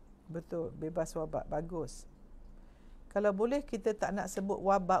 betul, bebas wabak. Bagus. Kalau boleh kita tak nak sebut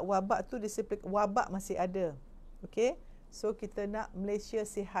wabak. Wabak tu disiplin, wabak masih ada. Okey. So kita nak Malaysia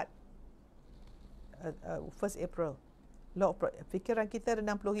sihat 1st April. Fikiran kita ada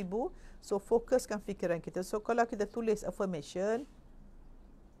 60,000. So fokuskan fikiran kita. So kalau kita tulis affirmation,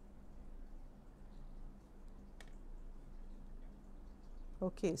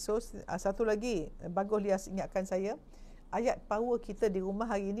 okey, so satu lagi, bagus Lias ingatkan saya. Ayat power kita di rumah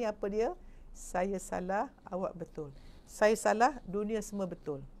hari ini apa dia? Saya salah, awak betul. Saya salah, dunia semua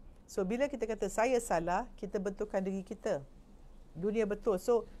betul. So bila kita kata saya salah, kita betulkan diri kita. Dunia betul.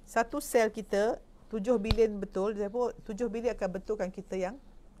 So satu sel kita 7 bilion betul, 7 bilion akan betulkan kita yang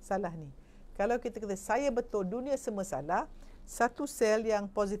salah ni. Kalau kita kata saya betul, dunia semua salah, satu sel yang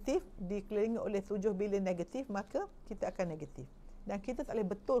positif dikelilingi oleh 7 bilion negatif, maka kita akan negatif. Dan kita tak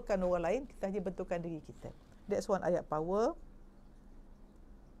boleh betulkan orang lain, kita hanya betulkan diri kita. That's one ayat power.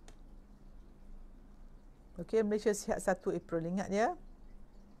 Okey, Malaysia sihat 1 April, ingat ya.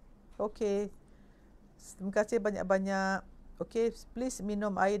 Okey. Terima kasih banyak-banyak. Okey, please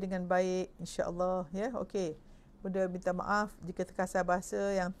minum air dengan baik, insya-Allah ya. Okey. Benda minta maaf jika terkasar bahasa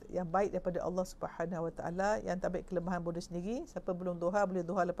yang baik daripada Allah Subhanahu Wa Taala, yang tak baik kelemahan bodoh sendiri. Siapa belum duha, boleh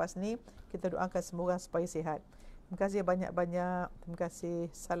duha lepas ni. Kita doakan semua orang supaya sihat. Terima kasih banyak-banyak. Terima kasih.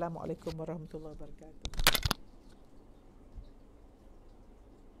 Assalamualaikum warahmatullahi wabarakatuh.